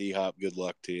 D-Hop, good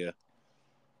luck to you.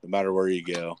 No matter where you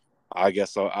go. I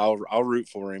guess I'll root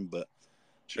for him, but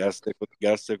Sure.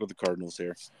 gotta stick with the Cardinals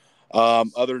here.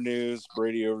 Other news,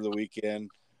 Brady over the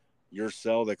weekend, your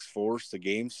Celtics forced a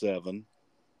Game 7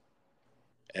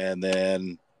 and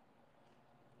then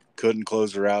couldn't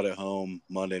close her out at home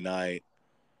Monday night.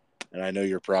 And I know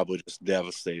you're probably just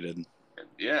devastated.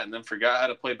 Yeah, and then forgot how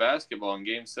to play basketball in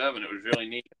Game 7. It was really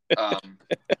neat.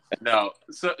 No,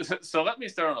 so let me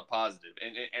start on a positive,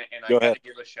 and I got to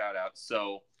give a shout out.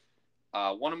 So,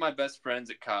 one of my best friends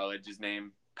at college is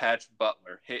named Patch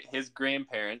Butler. His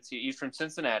grandparents, he's from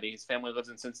Cincinnati. His family lives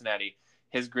in Cincinnati.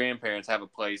 His grandparents have a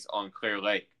place on Clear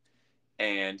Lake,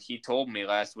 and he told me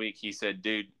last week. He said,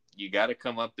 "Dude, you got to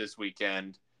come up this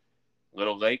weekend.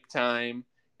 Little lake time."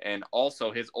 And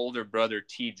also, his older brother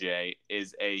TJ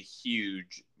is a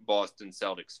huge Boston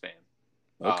Celtics fan.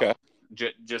 Okay.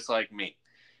 Just like me.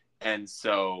 And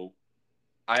so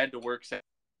I had to work Saturday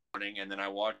morning, and then I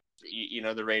watched,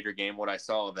 the Raider game, what I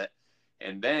saw of it.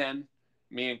 And then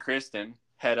me and Kristen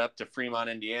head up to Fremont,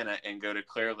 Indiana, and go to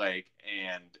Clear Lake.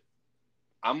 And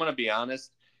I'm going to be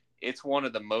honest, it's one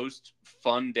of the most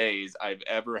fun days I've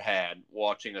ever had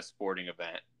watching a sporting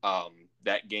event.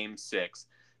 That Game 6.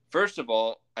 First of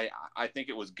all, I think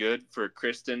it was good for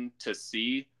Kristen to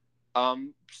see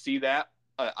that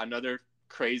another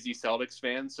crazy Celtics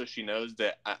fan, so she knows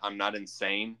that I'm not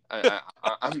insane.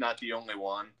 I'm not the only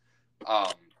one.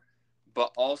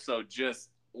 But also just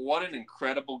what an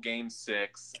incredible Game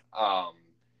 6.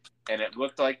 And it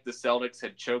looked like the Celtics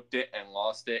had choked it and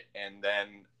lost it, and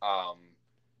then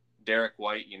Derek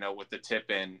White, with the tip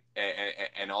in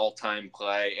and all-time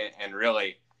play, and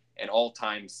really an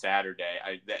all-time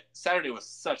Saturday. That Saturday was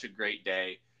such a great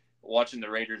day, watching the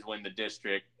Raiders win the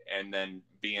district and then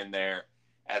being there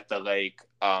at the lake,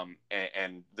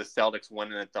 and the Celtics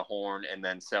winning at the Horn and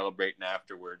then celebrating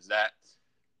afterwards.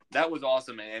 That was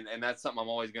awesome, and that's something I'm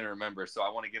always going to remember. So I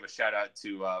want to give a shout out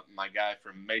to my guy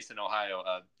from Mason, Ohio,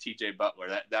 TJ Butler.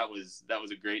 That was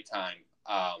a great time.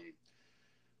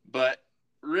 But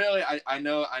really, I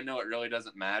know it really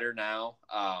doesn't matter now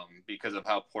because of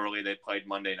how poorly they played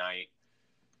Monday night.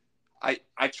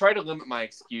 I try to limit my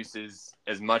excuses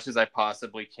as much as I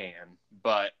possibly can,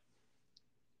 but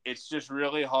it's just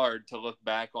really hard to look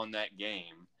back on that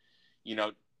game.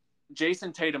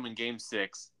 Jason Tatum in Game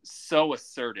 6, so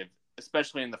assertive,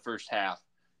 especially in the first half,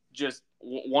 just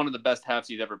one of the best halves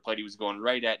he's ever played. He was going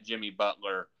right at Jimmy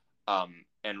Butler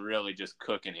and really just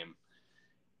cooking him.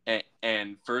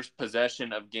 And first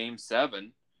possession of Game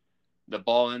 7, the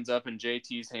ball ends up in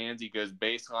JT's hands. He goes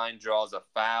baseline, draws a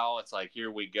foul. It's like,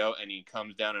 here we go. And he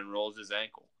comes down and rolls his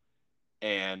ankle.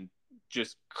 And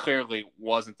just clearly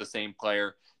wasn't the same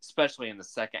player, especially in the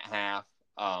second half.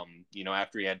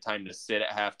 After he had time to sit at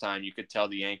halftime, you could tell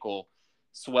the ankle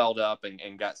swelled up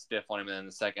and got stiff on him. And in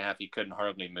the second half, he couldn't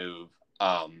hardly move.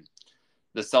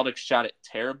 The Celtics shot it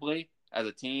terribly as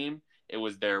a team. It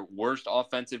was their worst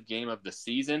offensive game of the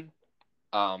season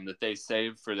that they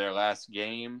saved for their last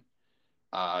game.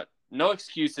 No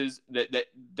excuses. That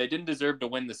they didn't deserve to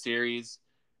win the series.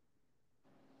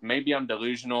 Maybe I'm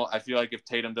delusional. I feel like if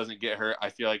Tatum doesn't get hurt, I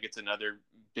feel like it's another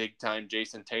big-time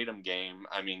Jason Tatum game.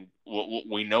 I mean,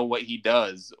 we know what he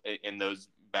does in those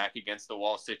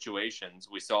back-against-the-wall situations.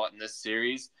 We saw it in this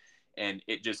series, and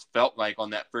it just felt like on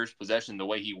that first possession, the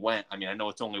way he went. I mean, I know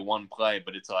it's only one play,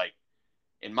 but it's like,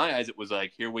 in my eyes, it was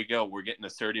like, here we go. We're getting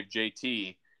assertive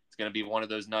JT. It's going to be one of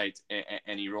those nights,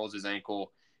 and he rolls his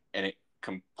ankle, and it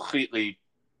completely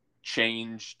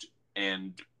changed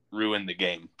and ruined the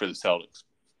game for the Celtics.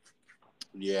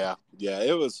 Yeah.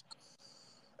 It was,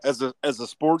 as a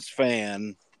sports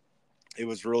fan, it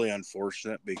was really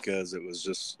unfortunate because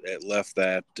it left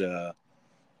that the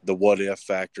what if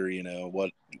factor.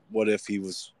 What if he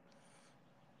was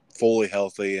fully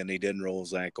healthy and he didn't roll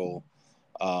his ankle?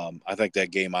 I think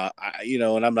that game,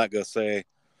 and I'm not going to say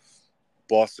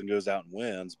Boston goes out and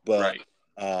wins, but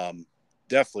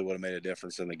definitely would have made a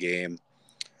difference in the game.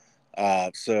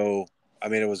 So, I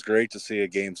mean, it was great to see a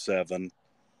Game 7.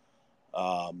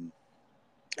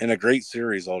 And a great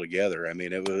series altogether. I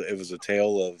mean, it was a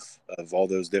tale of all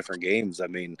those different games. I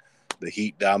mean, the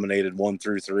Heat dominated 1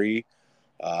 through 3.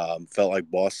 Felt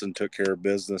like Boston took care of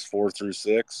business 4 through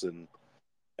 6,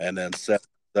 and then 7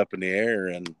 up in the air,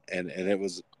 and it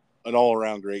was an all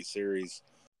around great series.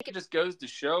 I think it just goes to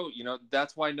show,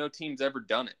 that's why no team's ever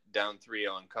done it down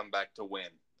 3-0 and come back to win,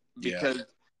 because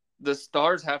the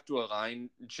stars have to align.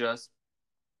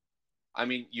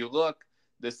 You look.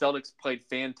 The Celtics played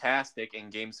fantastic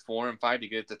in games 4 and 5 to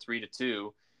get it to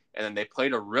 3-2. And then they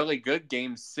played a really good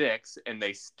game 6, and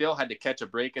they still had to catch a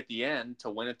break at the end to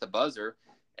win at the buzzer.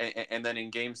 And then in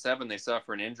game 7, they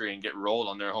suffer an injury and get rolled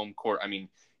on their home court. I mean,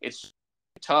 it's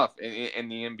tough in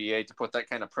the NBA to put that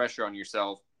kind of pressure on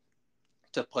yourself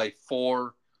to play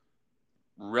 4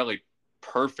 really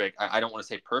perfect, I don't want to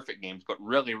say perfect games, but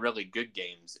really, really good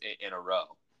games in a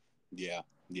row. Yeah,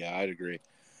 I'd agree.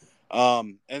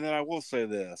 And then I will say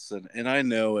this, and I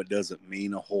know it doesn't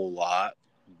mean a whole lot,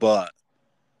 but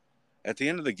at the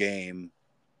end of the game,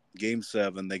 Game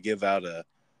 7, they give out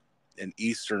an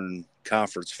Eastern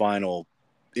Conference Final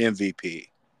MVP.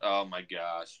 Oh my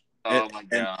gosh! And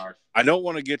I don't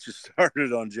want to get you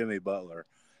started on Jimmy Butler,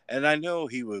 and I know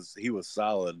he was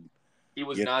solid. He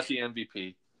was not the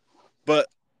MVP, but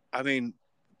I mean,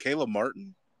 Caleb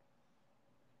Martin.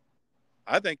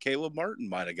 I think Caleb Martin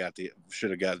should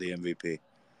have got the MVP.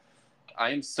 I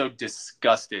am so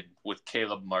disgusted with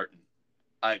Caleb Martin.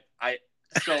 I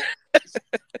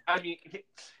mean,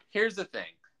 here's the thing.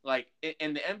 Like,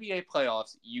 in the NBA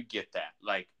playoffs, you get that.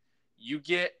 Like, you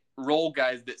get role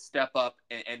guys that step up,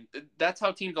 and that's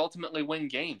how teams ultimately win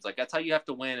games. Like, that's how you have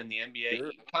to win in the NBA.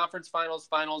 Sure. Conference finals,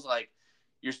 like,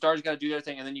 your stars got to do their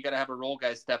thing, and then you got to have a role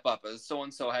guy step up.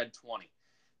 So-and-so had 20.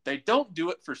 They don't do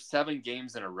it for 7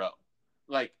 games in a row.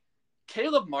 Like,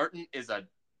 Caleb Martin is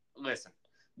listen,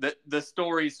 the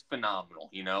story's phenomenal,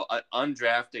 an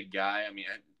undrafted guy. I mean,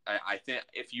 I think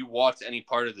if you watch any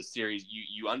part of the series,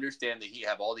 you understand that he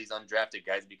have all these undrafted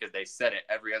guys because they said it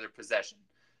every other possession.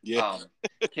 Yeah.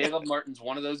 Caleb Martin's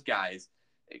one of those guys.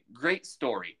 Great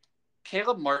story.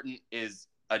 Caleb Martin is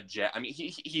a Jag. I mean,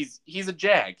 he's a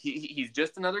Jag. He's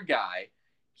just another guy.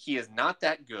 He is not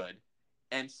that good,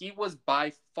 and he was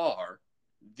by far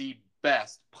the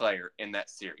best player in that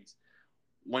series.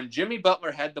 When Jimmy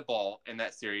Butler had the ball in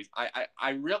that series, I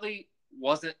really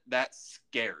wasn't that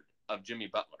scared of Jimmy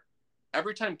Butler.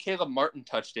 Every time Caleb Martin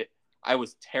touched it, I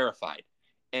was terrified.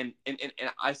 And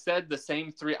I said the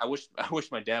same 3. I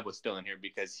wish my dad was still in here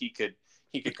because he could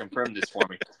confirm this for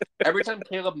me. Every time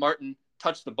Caleb Martin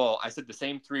touched the ball, I said the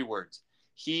same 3 words.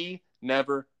 He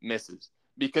never misses.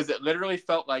 Because it literally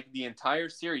felt like the entire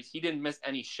series he didn't miss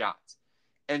any shots.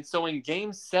 And so in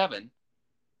game 7,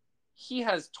 he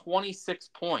has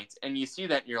 26 points, and you see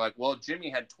that and you're like, well, Jimmy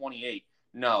had 28.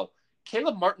 No,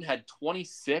 Caleb Martin had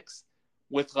 26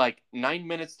 with like 9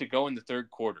 minutes to go in the third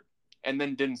quarter, and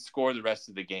then didn't score the rest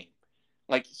of the game.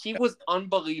 Like, he was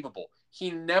unbelievable. he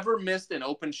never missed an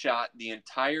open shot the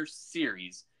entire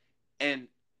series. And,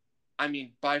 I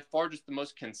mean, by far just the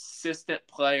most consistent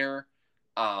player.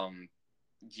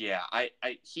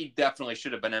 He definitely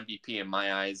should have been MVP in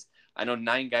my eyes. I know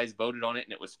 9 guys voted on it,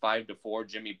 and it was 5-4,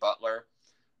 Jimmy Butler.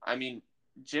 I mean,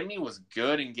 Jimmy was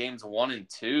good in games 1 and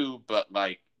 2, but,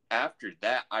 like, after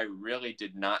that, I really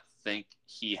did not think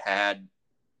he had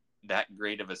that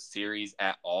great of a series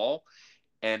at all.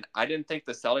 And I didn't think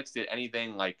the Celtics did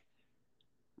anything, like,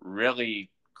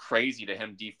 really crazy to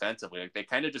him defensively. Like, they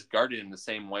kind of just guarded him the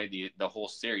same way the whole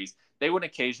series. They would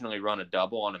occasionally run a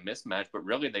double on a mismatch, but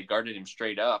really they guarded him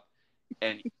straight up.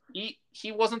 And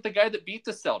he wasn't the guy that beat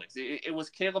the Celtics. It was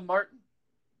Caleb Martin.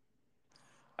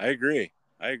 I agree.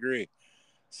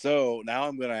 So now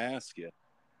I'm going to ask you.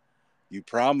 You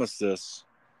promised us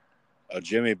a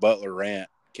Jimmy Butler rant.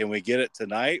 Can we get it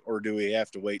tonight, or do we have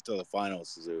to wait till the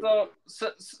finals is over?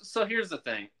 So here's the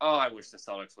thing. Oh, I wish the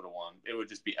Celtics would have won. It would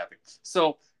just be epic.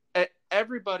 So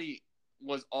everybody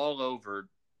was all over,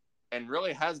 and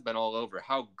really has been all over,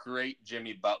 how great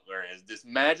Jimmy Butler is. This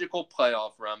magical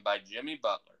playoff run by Jimmy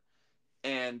Butler.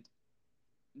 And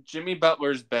Jimmy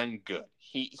Butler's been good.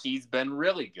 He's been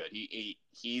really good.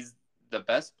 He's the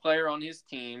best player on his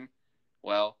team.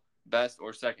 Well, best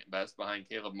or second best behind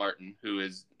Caleb Martin, who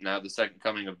is now the second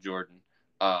coming of Jordan.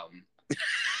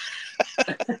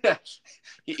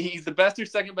 He's the best or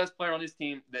second best player on his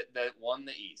team that won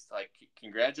the East. Like,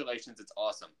 congratulations, it's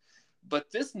awesome.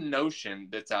 But this notion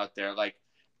that's out there, like,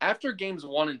 after games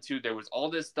 1 and 2, there was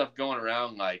all this stuff going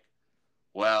around, like,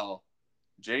 well,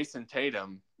 Jason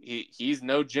Tatum, he's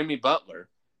no Jimmy Butler.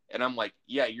 And I'm like,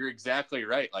 yeah, you're exactly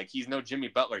right. Like, he's no Jimmy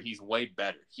Butler. He's way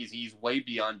better. He's way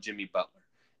beyond Jimmy Butler.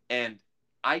 And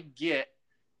I get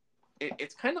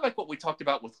it's kind of like what we talked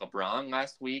about with LeBron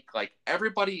last week. Like,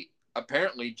 everybody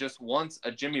apparently just wants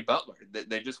a Jimmy Butler.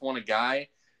 They just want a guy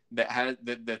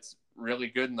that's really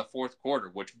good in the fourth quarter,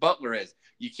 which Butler is.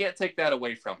 You can't take that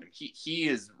away from him. He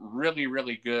is really,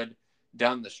 really good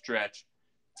down the stretch,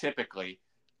 typically.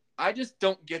 I just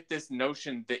don't get this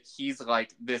notion that he's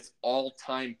like this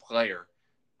all-time player.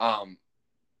 I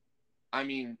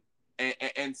mean,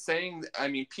 and saying, I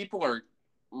mean, people are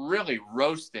really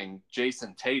roasting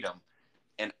Jason Tatum.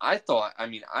 And I thought, I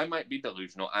mean, I might be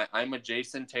delusional. I'm a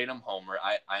Jason Tatum homer.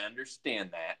 I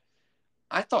understand that.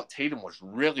 I thought Tatum was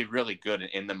really, really good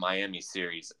in the Miami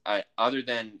series. Other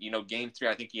than, game 3,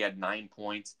 I think he had 9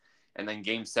 points. And then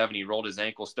game 7, he rolled his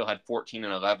ankle, still had 14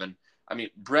 and 11. I mean,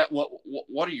 Brett,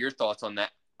 what are your thoughts on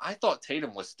that? I thought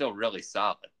Tatum was still really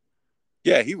solid.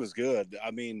 Yeah, he was good.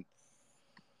 I mean,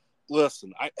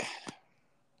 listen,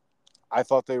 I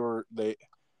thought the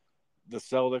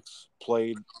Celtics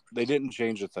played. They didn't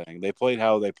change a thing. They played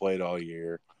how they played all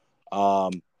year.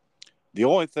 The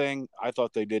only thing I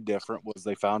thought they did different was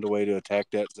they found a way to attack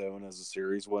that zone as the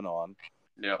series went on.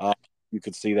 Yeah, you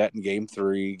could see that in game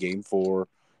 3, game 4.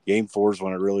 Game 4 is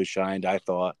when it really shined, I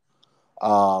thought.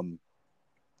 But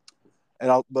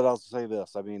I'll say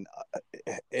this. I mean,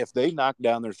 if they knock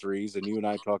down their threes, and you and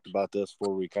I talked about this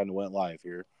before we kind of went live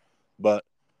here, but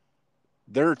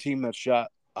they're a team that shot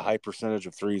a high percentage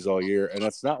of threes all year, and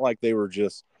it's not like they were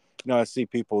just, I see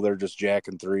people, they're just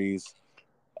jacking threes,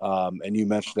 and you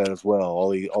mentioned that as well.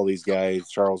 All these guys,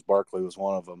 Charles Barkley was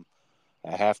one of them.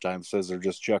 At halftime, says they're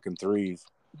just chucking threes.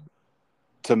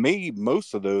 To me,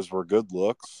 most of those were good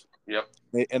looks. Yep.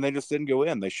 And they just didn't go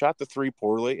in. They shot the 3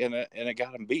 poorly, and it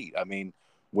got them beat. I mean,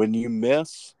 when you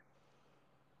miss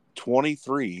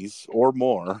 23s or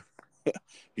more,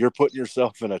 you're putting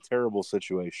yourself in a terrible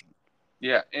situation.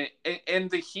 Yeah, and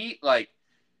the Heat, like,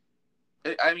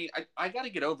 I mean, I got to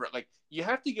get over it. Like, you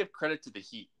have to give credit to the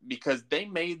Heat because they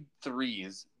made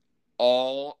threes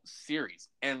all series,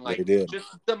 and like just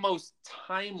the most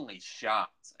timely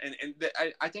shots. And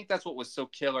I think that's what was so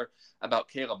killer about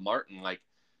Caleb Martin. Like,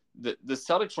 the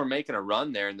Celtics were making a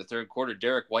run there in the third quarter.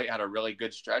 Derek White had a really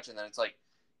good stretch, and then it's like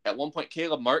at one point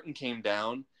Caleb Martin came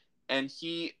down and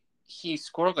he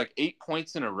scored like 8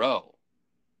 points in a row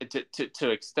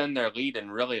to extend their lead,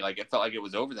 and really, like, it felt like it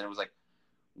was over. Then it was like,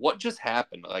 what just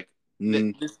happened? Like,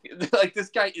 this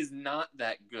guy is not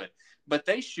that good. But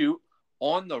they shoot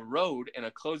on the road in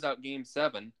a closeout game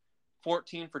 7,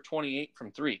 14 for 28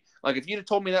 from 3. Like, if you'd have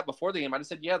told me that before the game, I'd have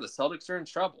said, yeah, the Celtics are in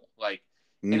trouble. Like,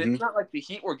 and it's not like the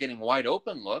Heat were getting wide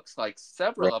open looks. Like,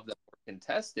 several of them were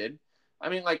contested. I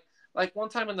mean, like one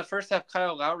time in the first half,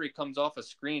 Kyle Lowry comes off a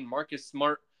screen. Marcus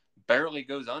Smart barely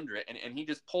goes under it, and he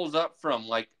just pulls up from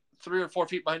like 3 or 4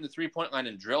 feet behind the 3-point line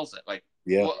and drills it. Like,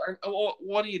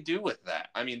 what do you do with that?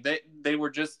 I mean, they were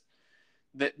just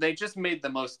they just made the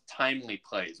most timely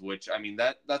plays, which, I mean,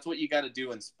 that's what you got to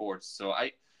do in sports. So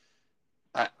I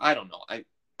don't know.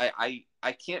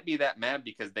 I can't be that mad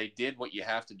because they did what you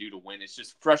have to do to win. It's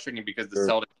just frustrating because the Sure.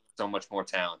 Celtics are so much more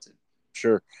talented.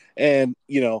 Sure. And,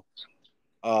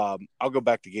 I'll go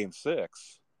back to game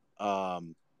 6.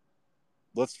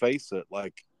 Let's face it,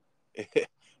 like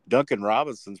Duncan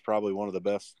Robinson's probably one of the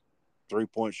best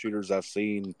 3-point shooters I've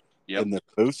seen in the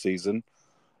postseason.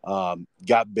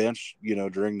 Got benched,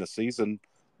 during the season,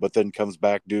 but then comes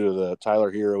back due to the Tyler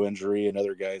Hero injury and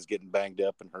other guys getting banged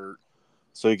up and hurt.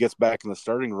 So he gets back in the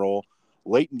starting role.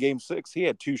 Late in game 6, he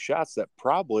had 2 shots that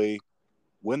probably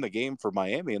win the game for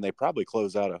Miami, and they probably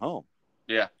close out at home.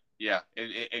 Yeah,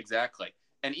 exactly.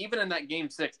 And even in that game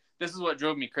 6, this is what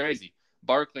drove me crazy.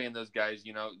 Barkley and those guys,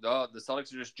 the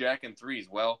Celtics are just jacking threes.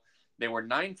 Well, they were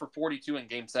 9 for 42 in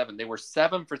game 7. They were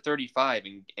 7 for 35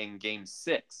 in game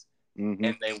 6, Mm-hmm.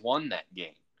 and they won that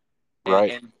game.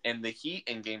 Right. And the Heat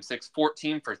in game 6,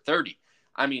 14 for 30.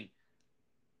 I mean,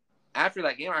 after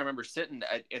that game, I remember sitting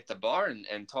at the bar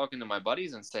and talking to my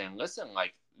buddies and saying, listen,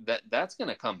 like, that's going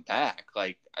to come back.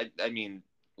 Like, I mean,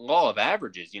 law of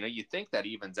averages, you think that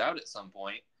evens out at some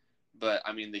point. But,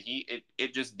 I mean, the Heat,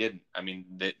 it just didn't. I mean,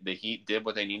 the Heat did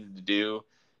what they needed to do.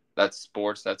 That's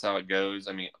sports. That's how it goes.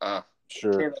 I mean,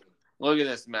 sure. Caleb, look at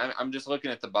this, man. I'm just looking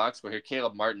at the box score here.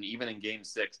 Caleb Martin, even in game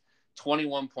 6,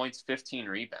 21 points, 15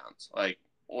 rebounds. Like,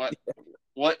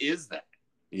 what is that?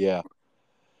 Yeah.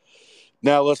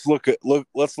 Now let's look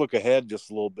ahead just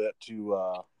a little bit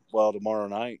to tomorrow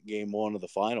night, game 1 of the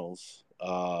finals.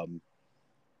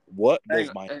 What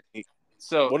does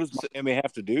Miami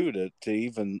have to do to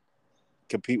even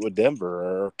compete with Denver,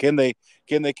 or can they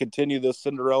continue this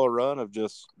Cinderella run of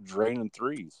just draining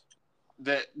threes?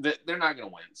 They're not going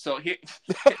to win. So here,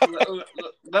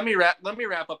 let me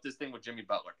wrap up this thing with Jimmy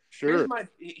Butler. Sure.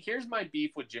 Here's my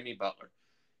beef with Jimmy Butler.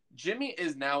 Jimmy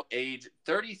is now age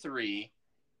 33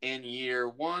 in year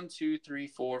 1, 2, 3,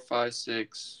 4, 5,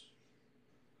 6,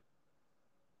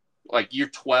 like year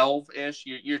 12-ish,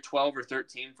 year 12 or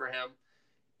 13 for him.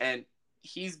 And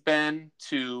he's been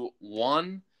to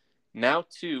 1, now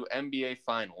 2 NBA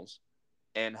finals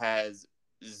and has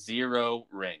 0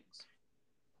 rings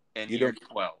in year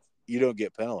 12. You don't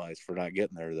get penalized for not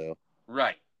getting there, though.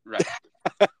 Right.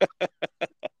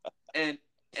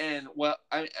 And well,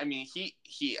 I mean, he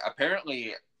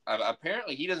apparently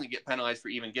he doesn't get penalized for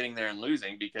even getting there and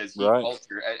losing because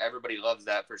culture. Everybody loves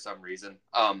that for some reason.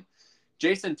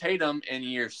 Jason Tatum in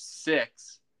year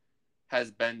 6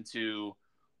 has been to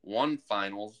 1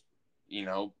 finals,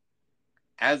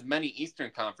 as many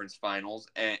Eastern Conference finals,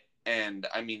 and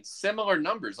I mean similar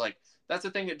numbers. Like, that's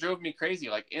the thing that drove me crazy.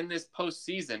 Like, in this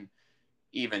postseason,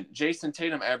 even Jason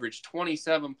Tatum averaged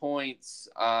 27 points,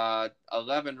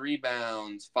 11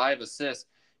 rebounds, 5 assists.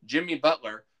 Jimmy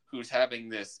Butler, who's having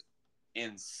this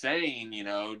insane,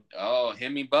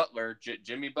 Jimmy Butler,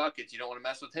 Jimmy Buckets, you don't want to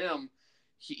mess with him.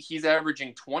 He's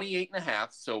averaging 28.5,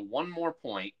 so 1 more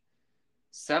point,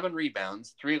 7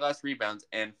 rebounds, 3 less rebounds,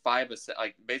 and 5 assists,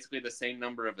 like basically the same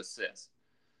number of assists.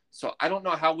 So I don't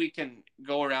know how we can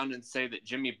go around and say that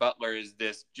Jimmy Butler is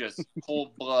this just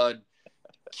cold blood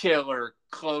killer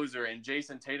closer and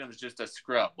Jason Tatum is just a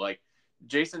scrub. Like,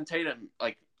 Jason Tatum,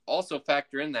 like, also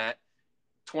factor in that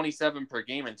 27 per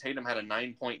game, and Tatum had a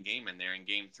 9-point game in there in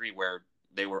game 3 where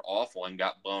they were awful and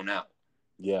got blown out.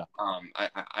 Yeah.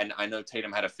 I know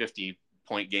Tatum had a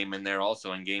 50-point game in there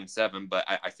also in game 7, but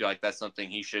I feel like that's something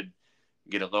he should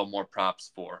get a little more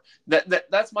props for.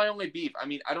 That's my only beef. I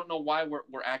mean, I don't know why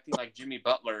we're acting like Jimmy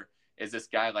Butler is this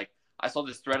guy. Like, I saw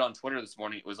this thread on Twitter this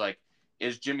morning. It was like,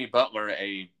 is Jimmy Butler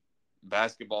a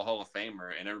basketball Hall of Famer?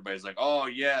 And everybody's like, oh,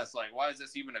 yes. Like, why is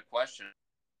this even a question?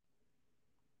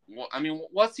 Well, I mean,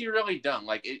 what's he really done?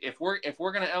 Like, if we're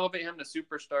going to elevate him to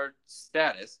superstar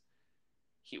status,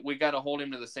 we got to hold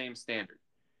him to the same standard.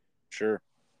 Sure.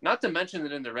 Not to mention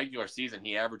that in the regular season,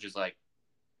 he averages like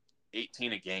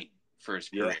 18 a game for his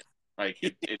career. Like,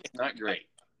 it's not great.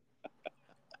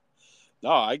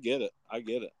 No, I get it.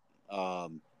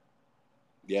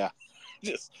 Yeah.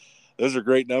 Just, those are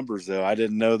great numbers, though. I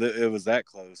didn't know that it was that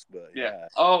close, but yeah.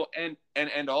 Oh, and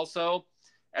also,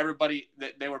 everybody,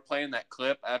 they were playing that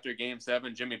clip after Game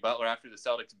 7. Jimmy Butler, after the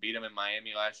Celtics beat him in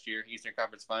Miami last year, Eastern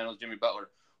Conference Finals. Jimmy Butler,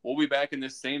 we'll be back in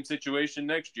this same situation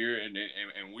next year, and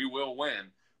we will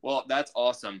win. Well, that's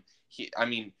awesome.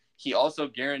 He also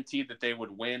guaranteed that they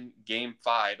would win Game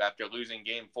 5 after losing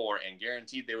Game 4, and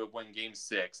guaranteed they would win Game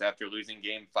 6 after losing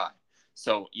Game 5.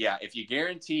 So, yeah, if you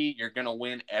guarantee you're going to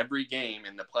win every game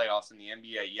in the playoffs in the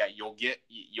NBA, yeah, you'll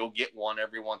get one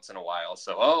every once in a while.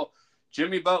 So,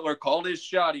 Jimmy Butler called his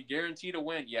shot. He guaranteed a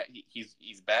win. Yeah,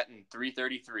 he's batting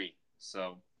 .333.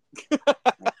 So, a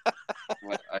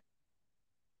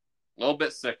little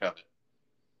bit sick of it.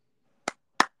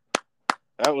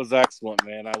 That was excellent,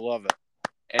 man. I love it.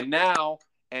 And now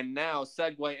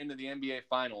segue into the NBA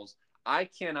Finals. I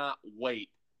cannot wait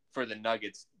for the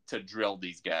Nuggets to drill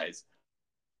these guys.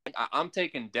 I'm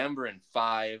taking Denver in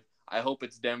 5. I hope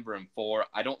it's Denver in 4.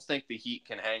 I don't think the Heat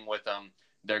can hang with them.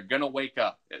 They're gonna wake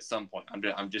up at some point.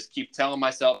 I'm just keep telling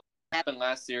myself it happened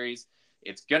last series.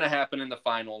 It's gonna happen in the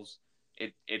finals.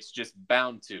 It's just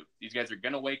bound to. These guys are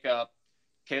gonna wake up.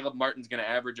 Caleb Martin's gonna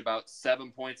average about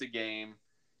 7 points a game,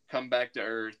 come back to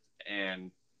earth,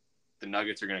 and the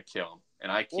Nuggets are gonna kill him.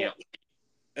 And I can't.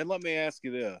 And let me ask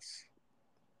you this: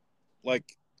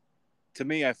 like, to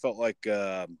me, I felt like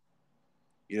a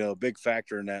big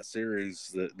factor in that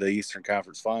series, the Eastern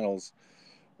Conference Finals,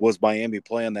 was Miami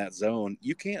playing that zone.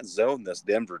 You can't zone this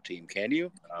Denver team, can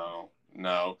you?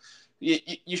 No.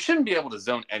 You shouldn't be able to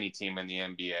zone any team in the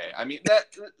NBA. I mean,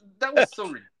 that was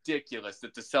so ridiculous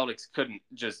that the Celtics couldn't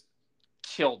just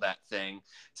kill that thing,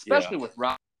 especially with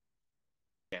Rob.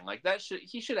 Like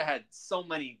he should have had so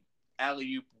many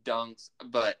alley-oop dunks,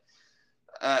 but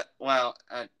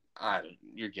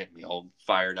you're getting me all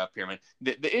fired up here, man.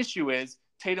 The issue is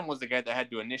Tatum was the guy that had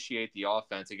to initiate the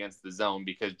offense against the zone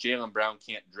because Jaylen Brown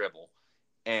can't dribble,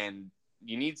 and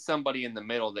you need somebody in the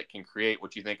middle that can create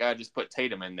what you think. I just put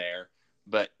Tatum in there,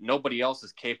 but nobody else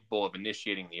is capable of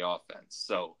initiating the offense.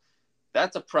 So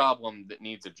that's a problem that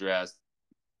needs addressed.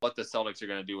 What the Celtics are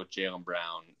going to do with Jaylen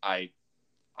Brown,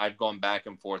 I've gone back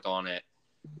and forth on it.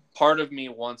 Part of me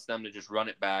wants them to just run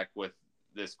it back with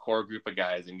this core group of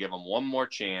guys and give them one more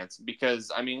chance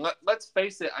because, I mean, let's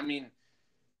face it. I mean,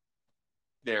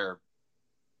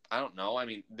 I don't know. I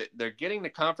mean, they're getting the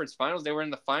conference finals. They were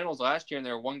in the finals last year, and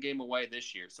they're 1 game away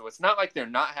this year. So it's not like they're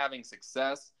not having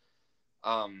success.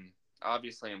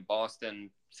 Obviously, in Boston,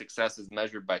 success is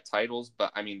measured by titles,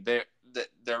 but I mean,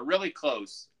 they're really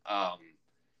close.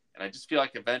 And I just feel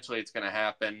like eventually it's going to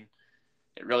happen.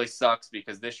 It really sucks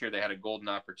because this year they had a golden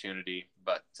opportunity.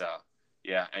 But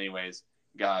yeah. Anyways,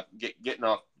 getting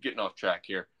off track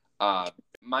here.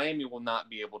 Miami will not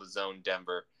be able to zone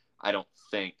Denver, I don't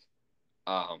think.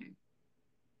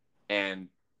 And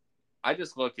I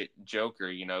just look at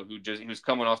Joker, who's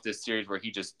coming off this series where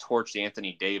he just torched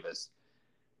Anthony Davis.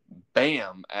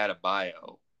 Bam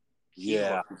Adebayo.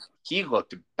 Yeah. He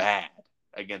looked bad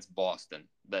against Boston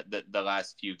the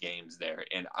last few games there.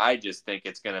 And I just think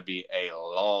it's going to be a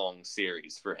long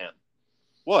series for him.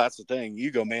 Well, that's the thing.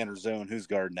 You go man or zone, who's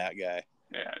guarding that guy?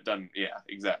 Yeah,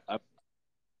 exactly.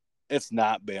 It's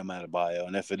not Bam Adebayo.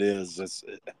 And if it is,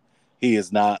 he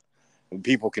is not.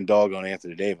 People can dog on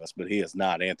Anthony Davis, but he is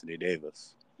not Anthony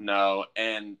Davis. No,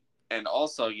 and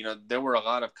also, there were a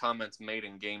lot of comments made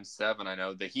in Game 7. I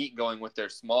know the Heat going with their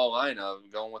small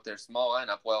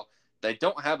lineup. Well, they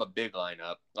don't have a big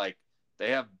lineup. Like,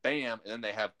 they have Bam, and then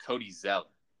they have Cody Zeller.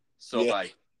 So, yeah.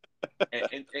 like,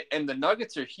 and the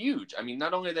Nuggets are huge. I mean,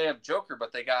 not only do they have Joker,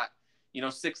 but they got,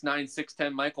 6'9",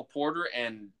 6'10" Michael Porter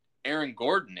and Aaron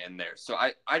Gordon in there. So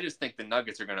I just think the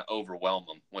Nuggets are going to overwhelm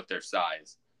them with their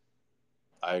size.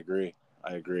 I agree.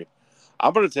 I'm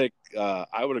going to take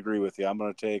I would agree with you. I'm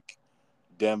going to take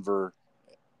Denver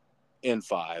in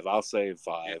 5. I'll say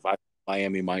 5. Yeah.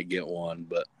 Miami might get 1,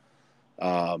 but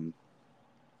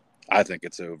I think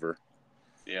it's over.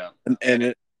 Yeah.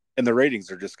 And the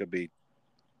ratings are just going to be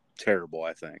terrible,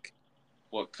 I think.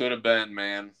 What could have been,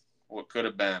 man. What could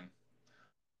have been.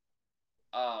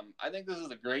 I think this is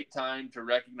a great time to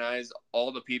recognize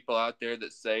all the people out there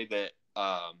that say that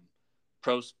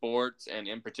pro sports, and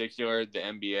in particular the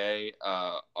NBA,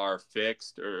 are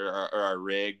fixed or are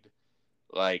rigged.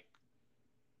 Like,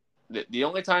 the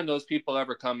only time those people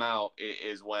ever come out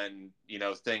is when,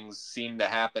 things seem to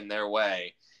happen their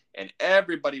way. And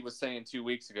everybody was saying 2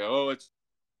 weeks ago, oh, it's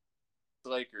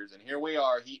Lakers, and here we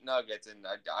are, Heat Nuggets, and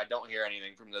I don't hear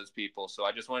anything from those people. So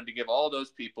I just wanted to give all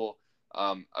those people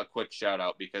a quick shout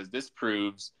out because this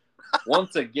proves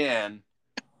once again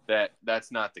that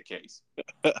that's not the case.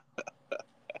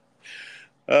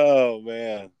 Oh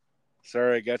man,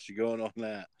 sorry I got you going on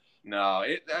that. No,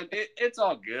 it's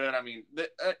all good. I mean,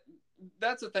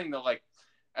 that's the thing though. Like,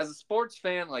 as a sports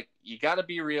fan, like, you got to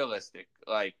be realistic.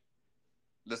 Like,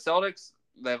 the Celtics,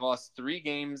 they lost 3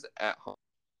 games at home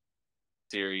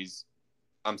series.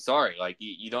 I'm sorry, like,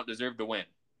 you don't deserve to win.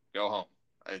 Go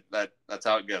home. That's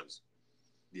how it goes.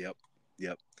 Yep.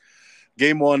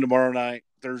 Game 1 tomorrow night,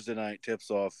 Thursday night, tips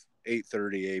off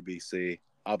 8:30 ABC.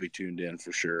 I'll be tuned in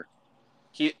for sure.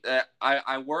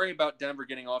 I worry about Denver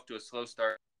getting off to a slow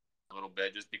start a little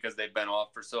bit just because they've been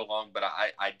off for so long, but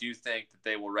I do think that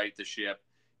they will right the ship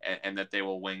and that they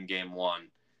will win Game 1.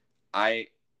 I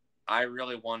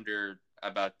really wonder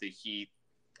about the Heat,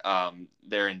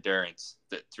 their endurance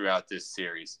throughout this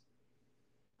series.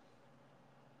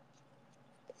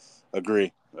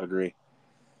 Agree.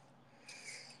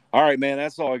 All right, man.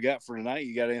 That's all I got for tonight.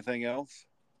 You got anything else?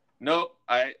 Nope,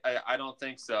 I don't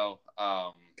think so.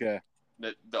 Okay.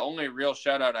 The only real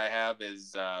shout out I have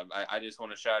is I just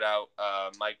want to shout out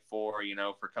Mike for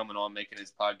for coming on, making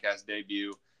his podcast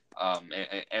debut,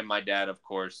 and my dad, of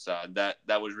course. That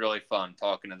was really fun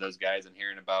talking to those guys and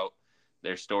hearing about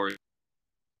their story.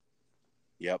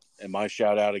 Yep. And my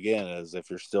shout out again is,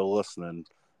 if you're still listening,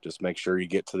 just make sure you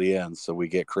get to the end so we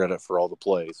get credit for all the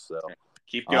plays. So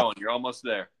keep going. You're almost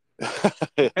there.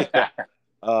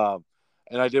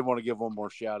 And I did want to give one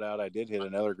more shout out. I did hit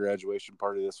another graduation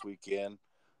party this weekend.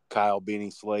 Kyle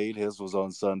Beanie Slade, his was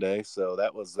on Sunday, so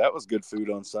that was good food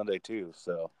on Sunday too.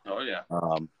 So yeah.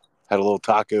 Had a little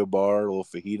taco bar, a little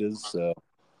fajitas. So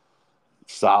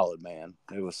solid, man.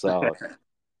 It was solid.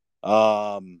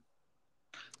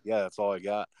 Yeah, that's all I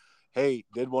got. Hey,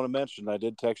 did want to mention, I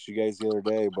did text you guys the other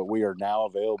day, but we are now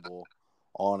available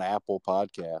on Apple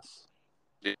Podcasts.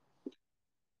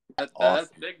 That's Awesome.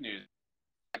 big news.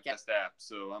 Podcast app,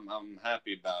 so I'm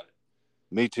happy about it.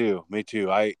 Me too.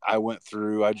 I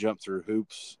jumped through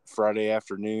hoops Friday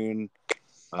afternoon.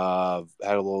 Had a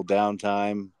little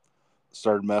downtime.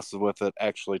 Started messing with it.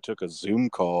 Actually took a Zoom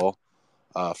call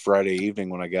Friday evening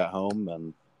when I got home,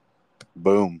 and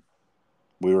boom,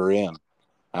 we were in.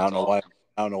 I don't know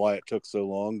why it took so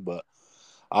long, but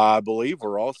I believe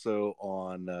we're also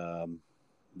on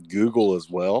Google as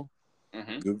well.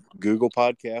 Mm-hmm. Google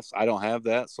Podcasts. I don't have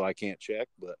that, so I can't check.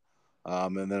 But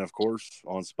and then of course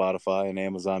on Spotify and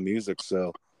Amazon Music.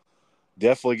 So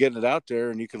definitely getting it out there,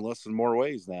 and you can listen more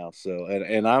ways now. So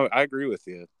and I agree with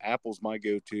you. Apple's my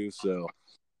go-to. So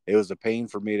it was a pain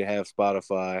for me to have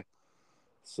Spotify.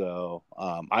 So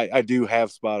I do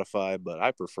have Spotify, but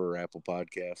I prefer Apple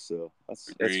Podcasts. So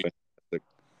that's fantastic.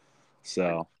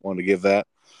 So wanted to give that.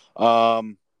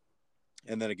 And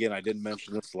then again, I didn't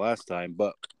mention this last time,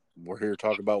 but we're here to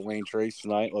talk about Wayne Trace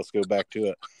tonight. Let's go back to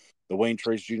it. The Wayne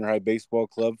Trace Junior High Baseball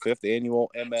Club 5th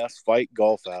Annual MS Fight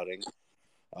Golf Outing.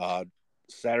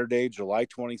 Saturday, July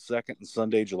 22nd and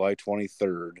Sunday, July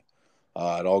 23rd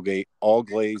at All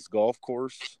Glaze Golf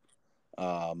Course.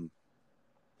 That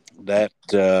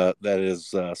is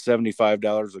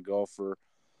 $75 a golfer,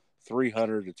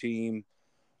 $300 a team.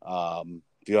 If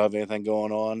you don't have anything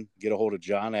going on, get a hold of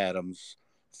John Adams,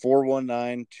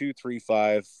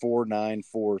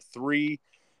 419-235-4943,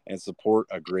 and support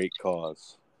a great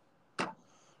cause.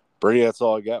 Brady, that's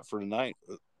all I got for tonight.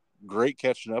 Great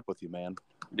catching up with you, man.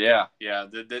 Yeah.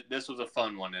 This was a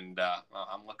fun one, and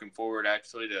I'm looking forward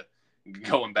actually to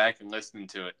going back and listening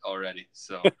to it already.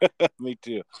 So Me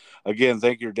too. Again,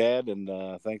 thank your dad,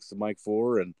 and thanks to Mike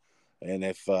Four. And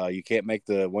if you can't make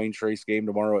the Wayne Trace game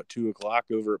tomorrow at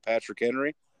 2:00 over at Patrick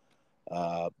Henry,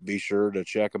 be sure to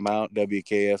check them out.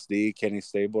 WKSD, Kenny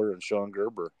Stabler, and Sean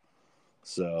Gerber.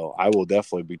 So I will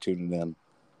definitely be tuning in.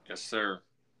 Yes, sir.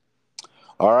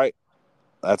 All right.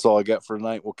 That's all I got for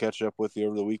tonight. We'll catch up with you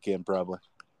over the weekend, probably.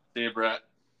 See you, Brett.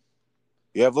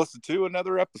 You have listened to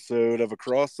another episode of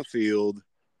Across the Field.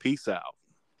 Peace out.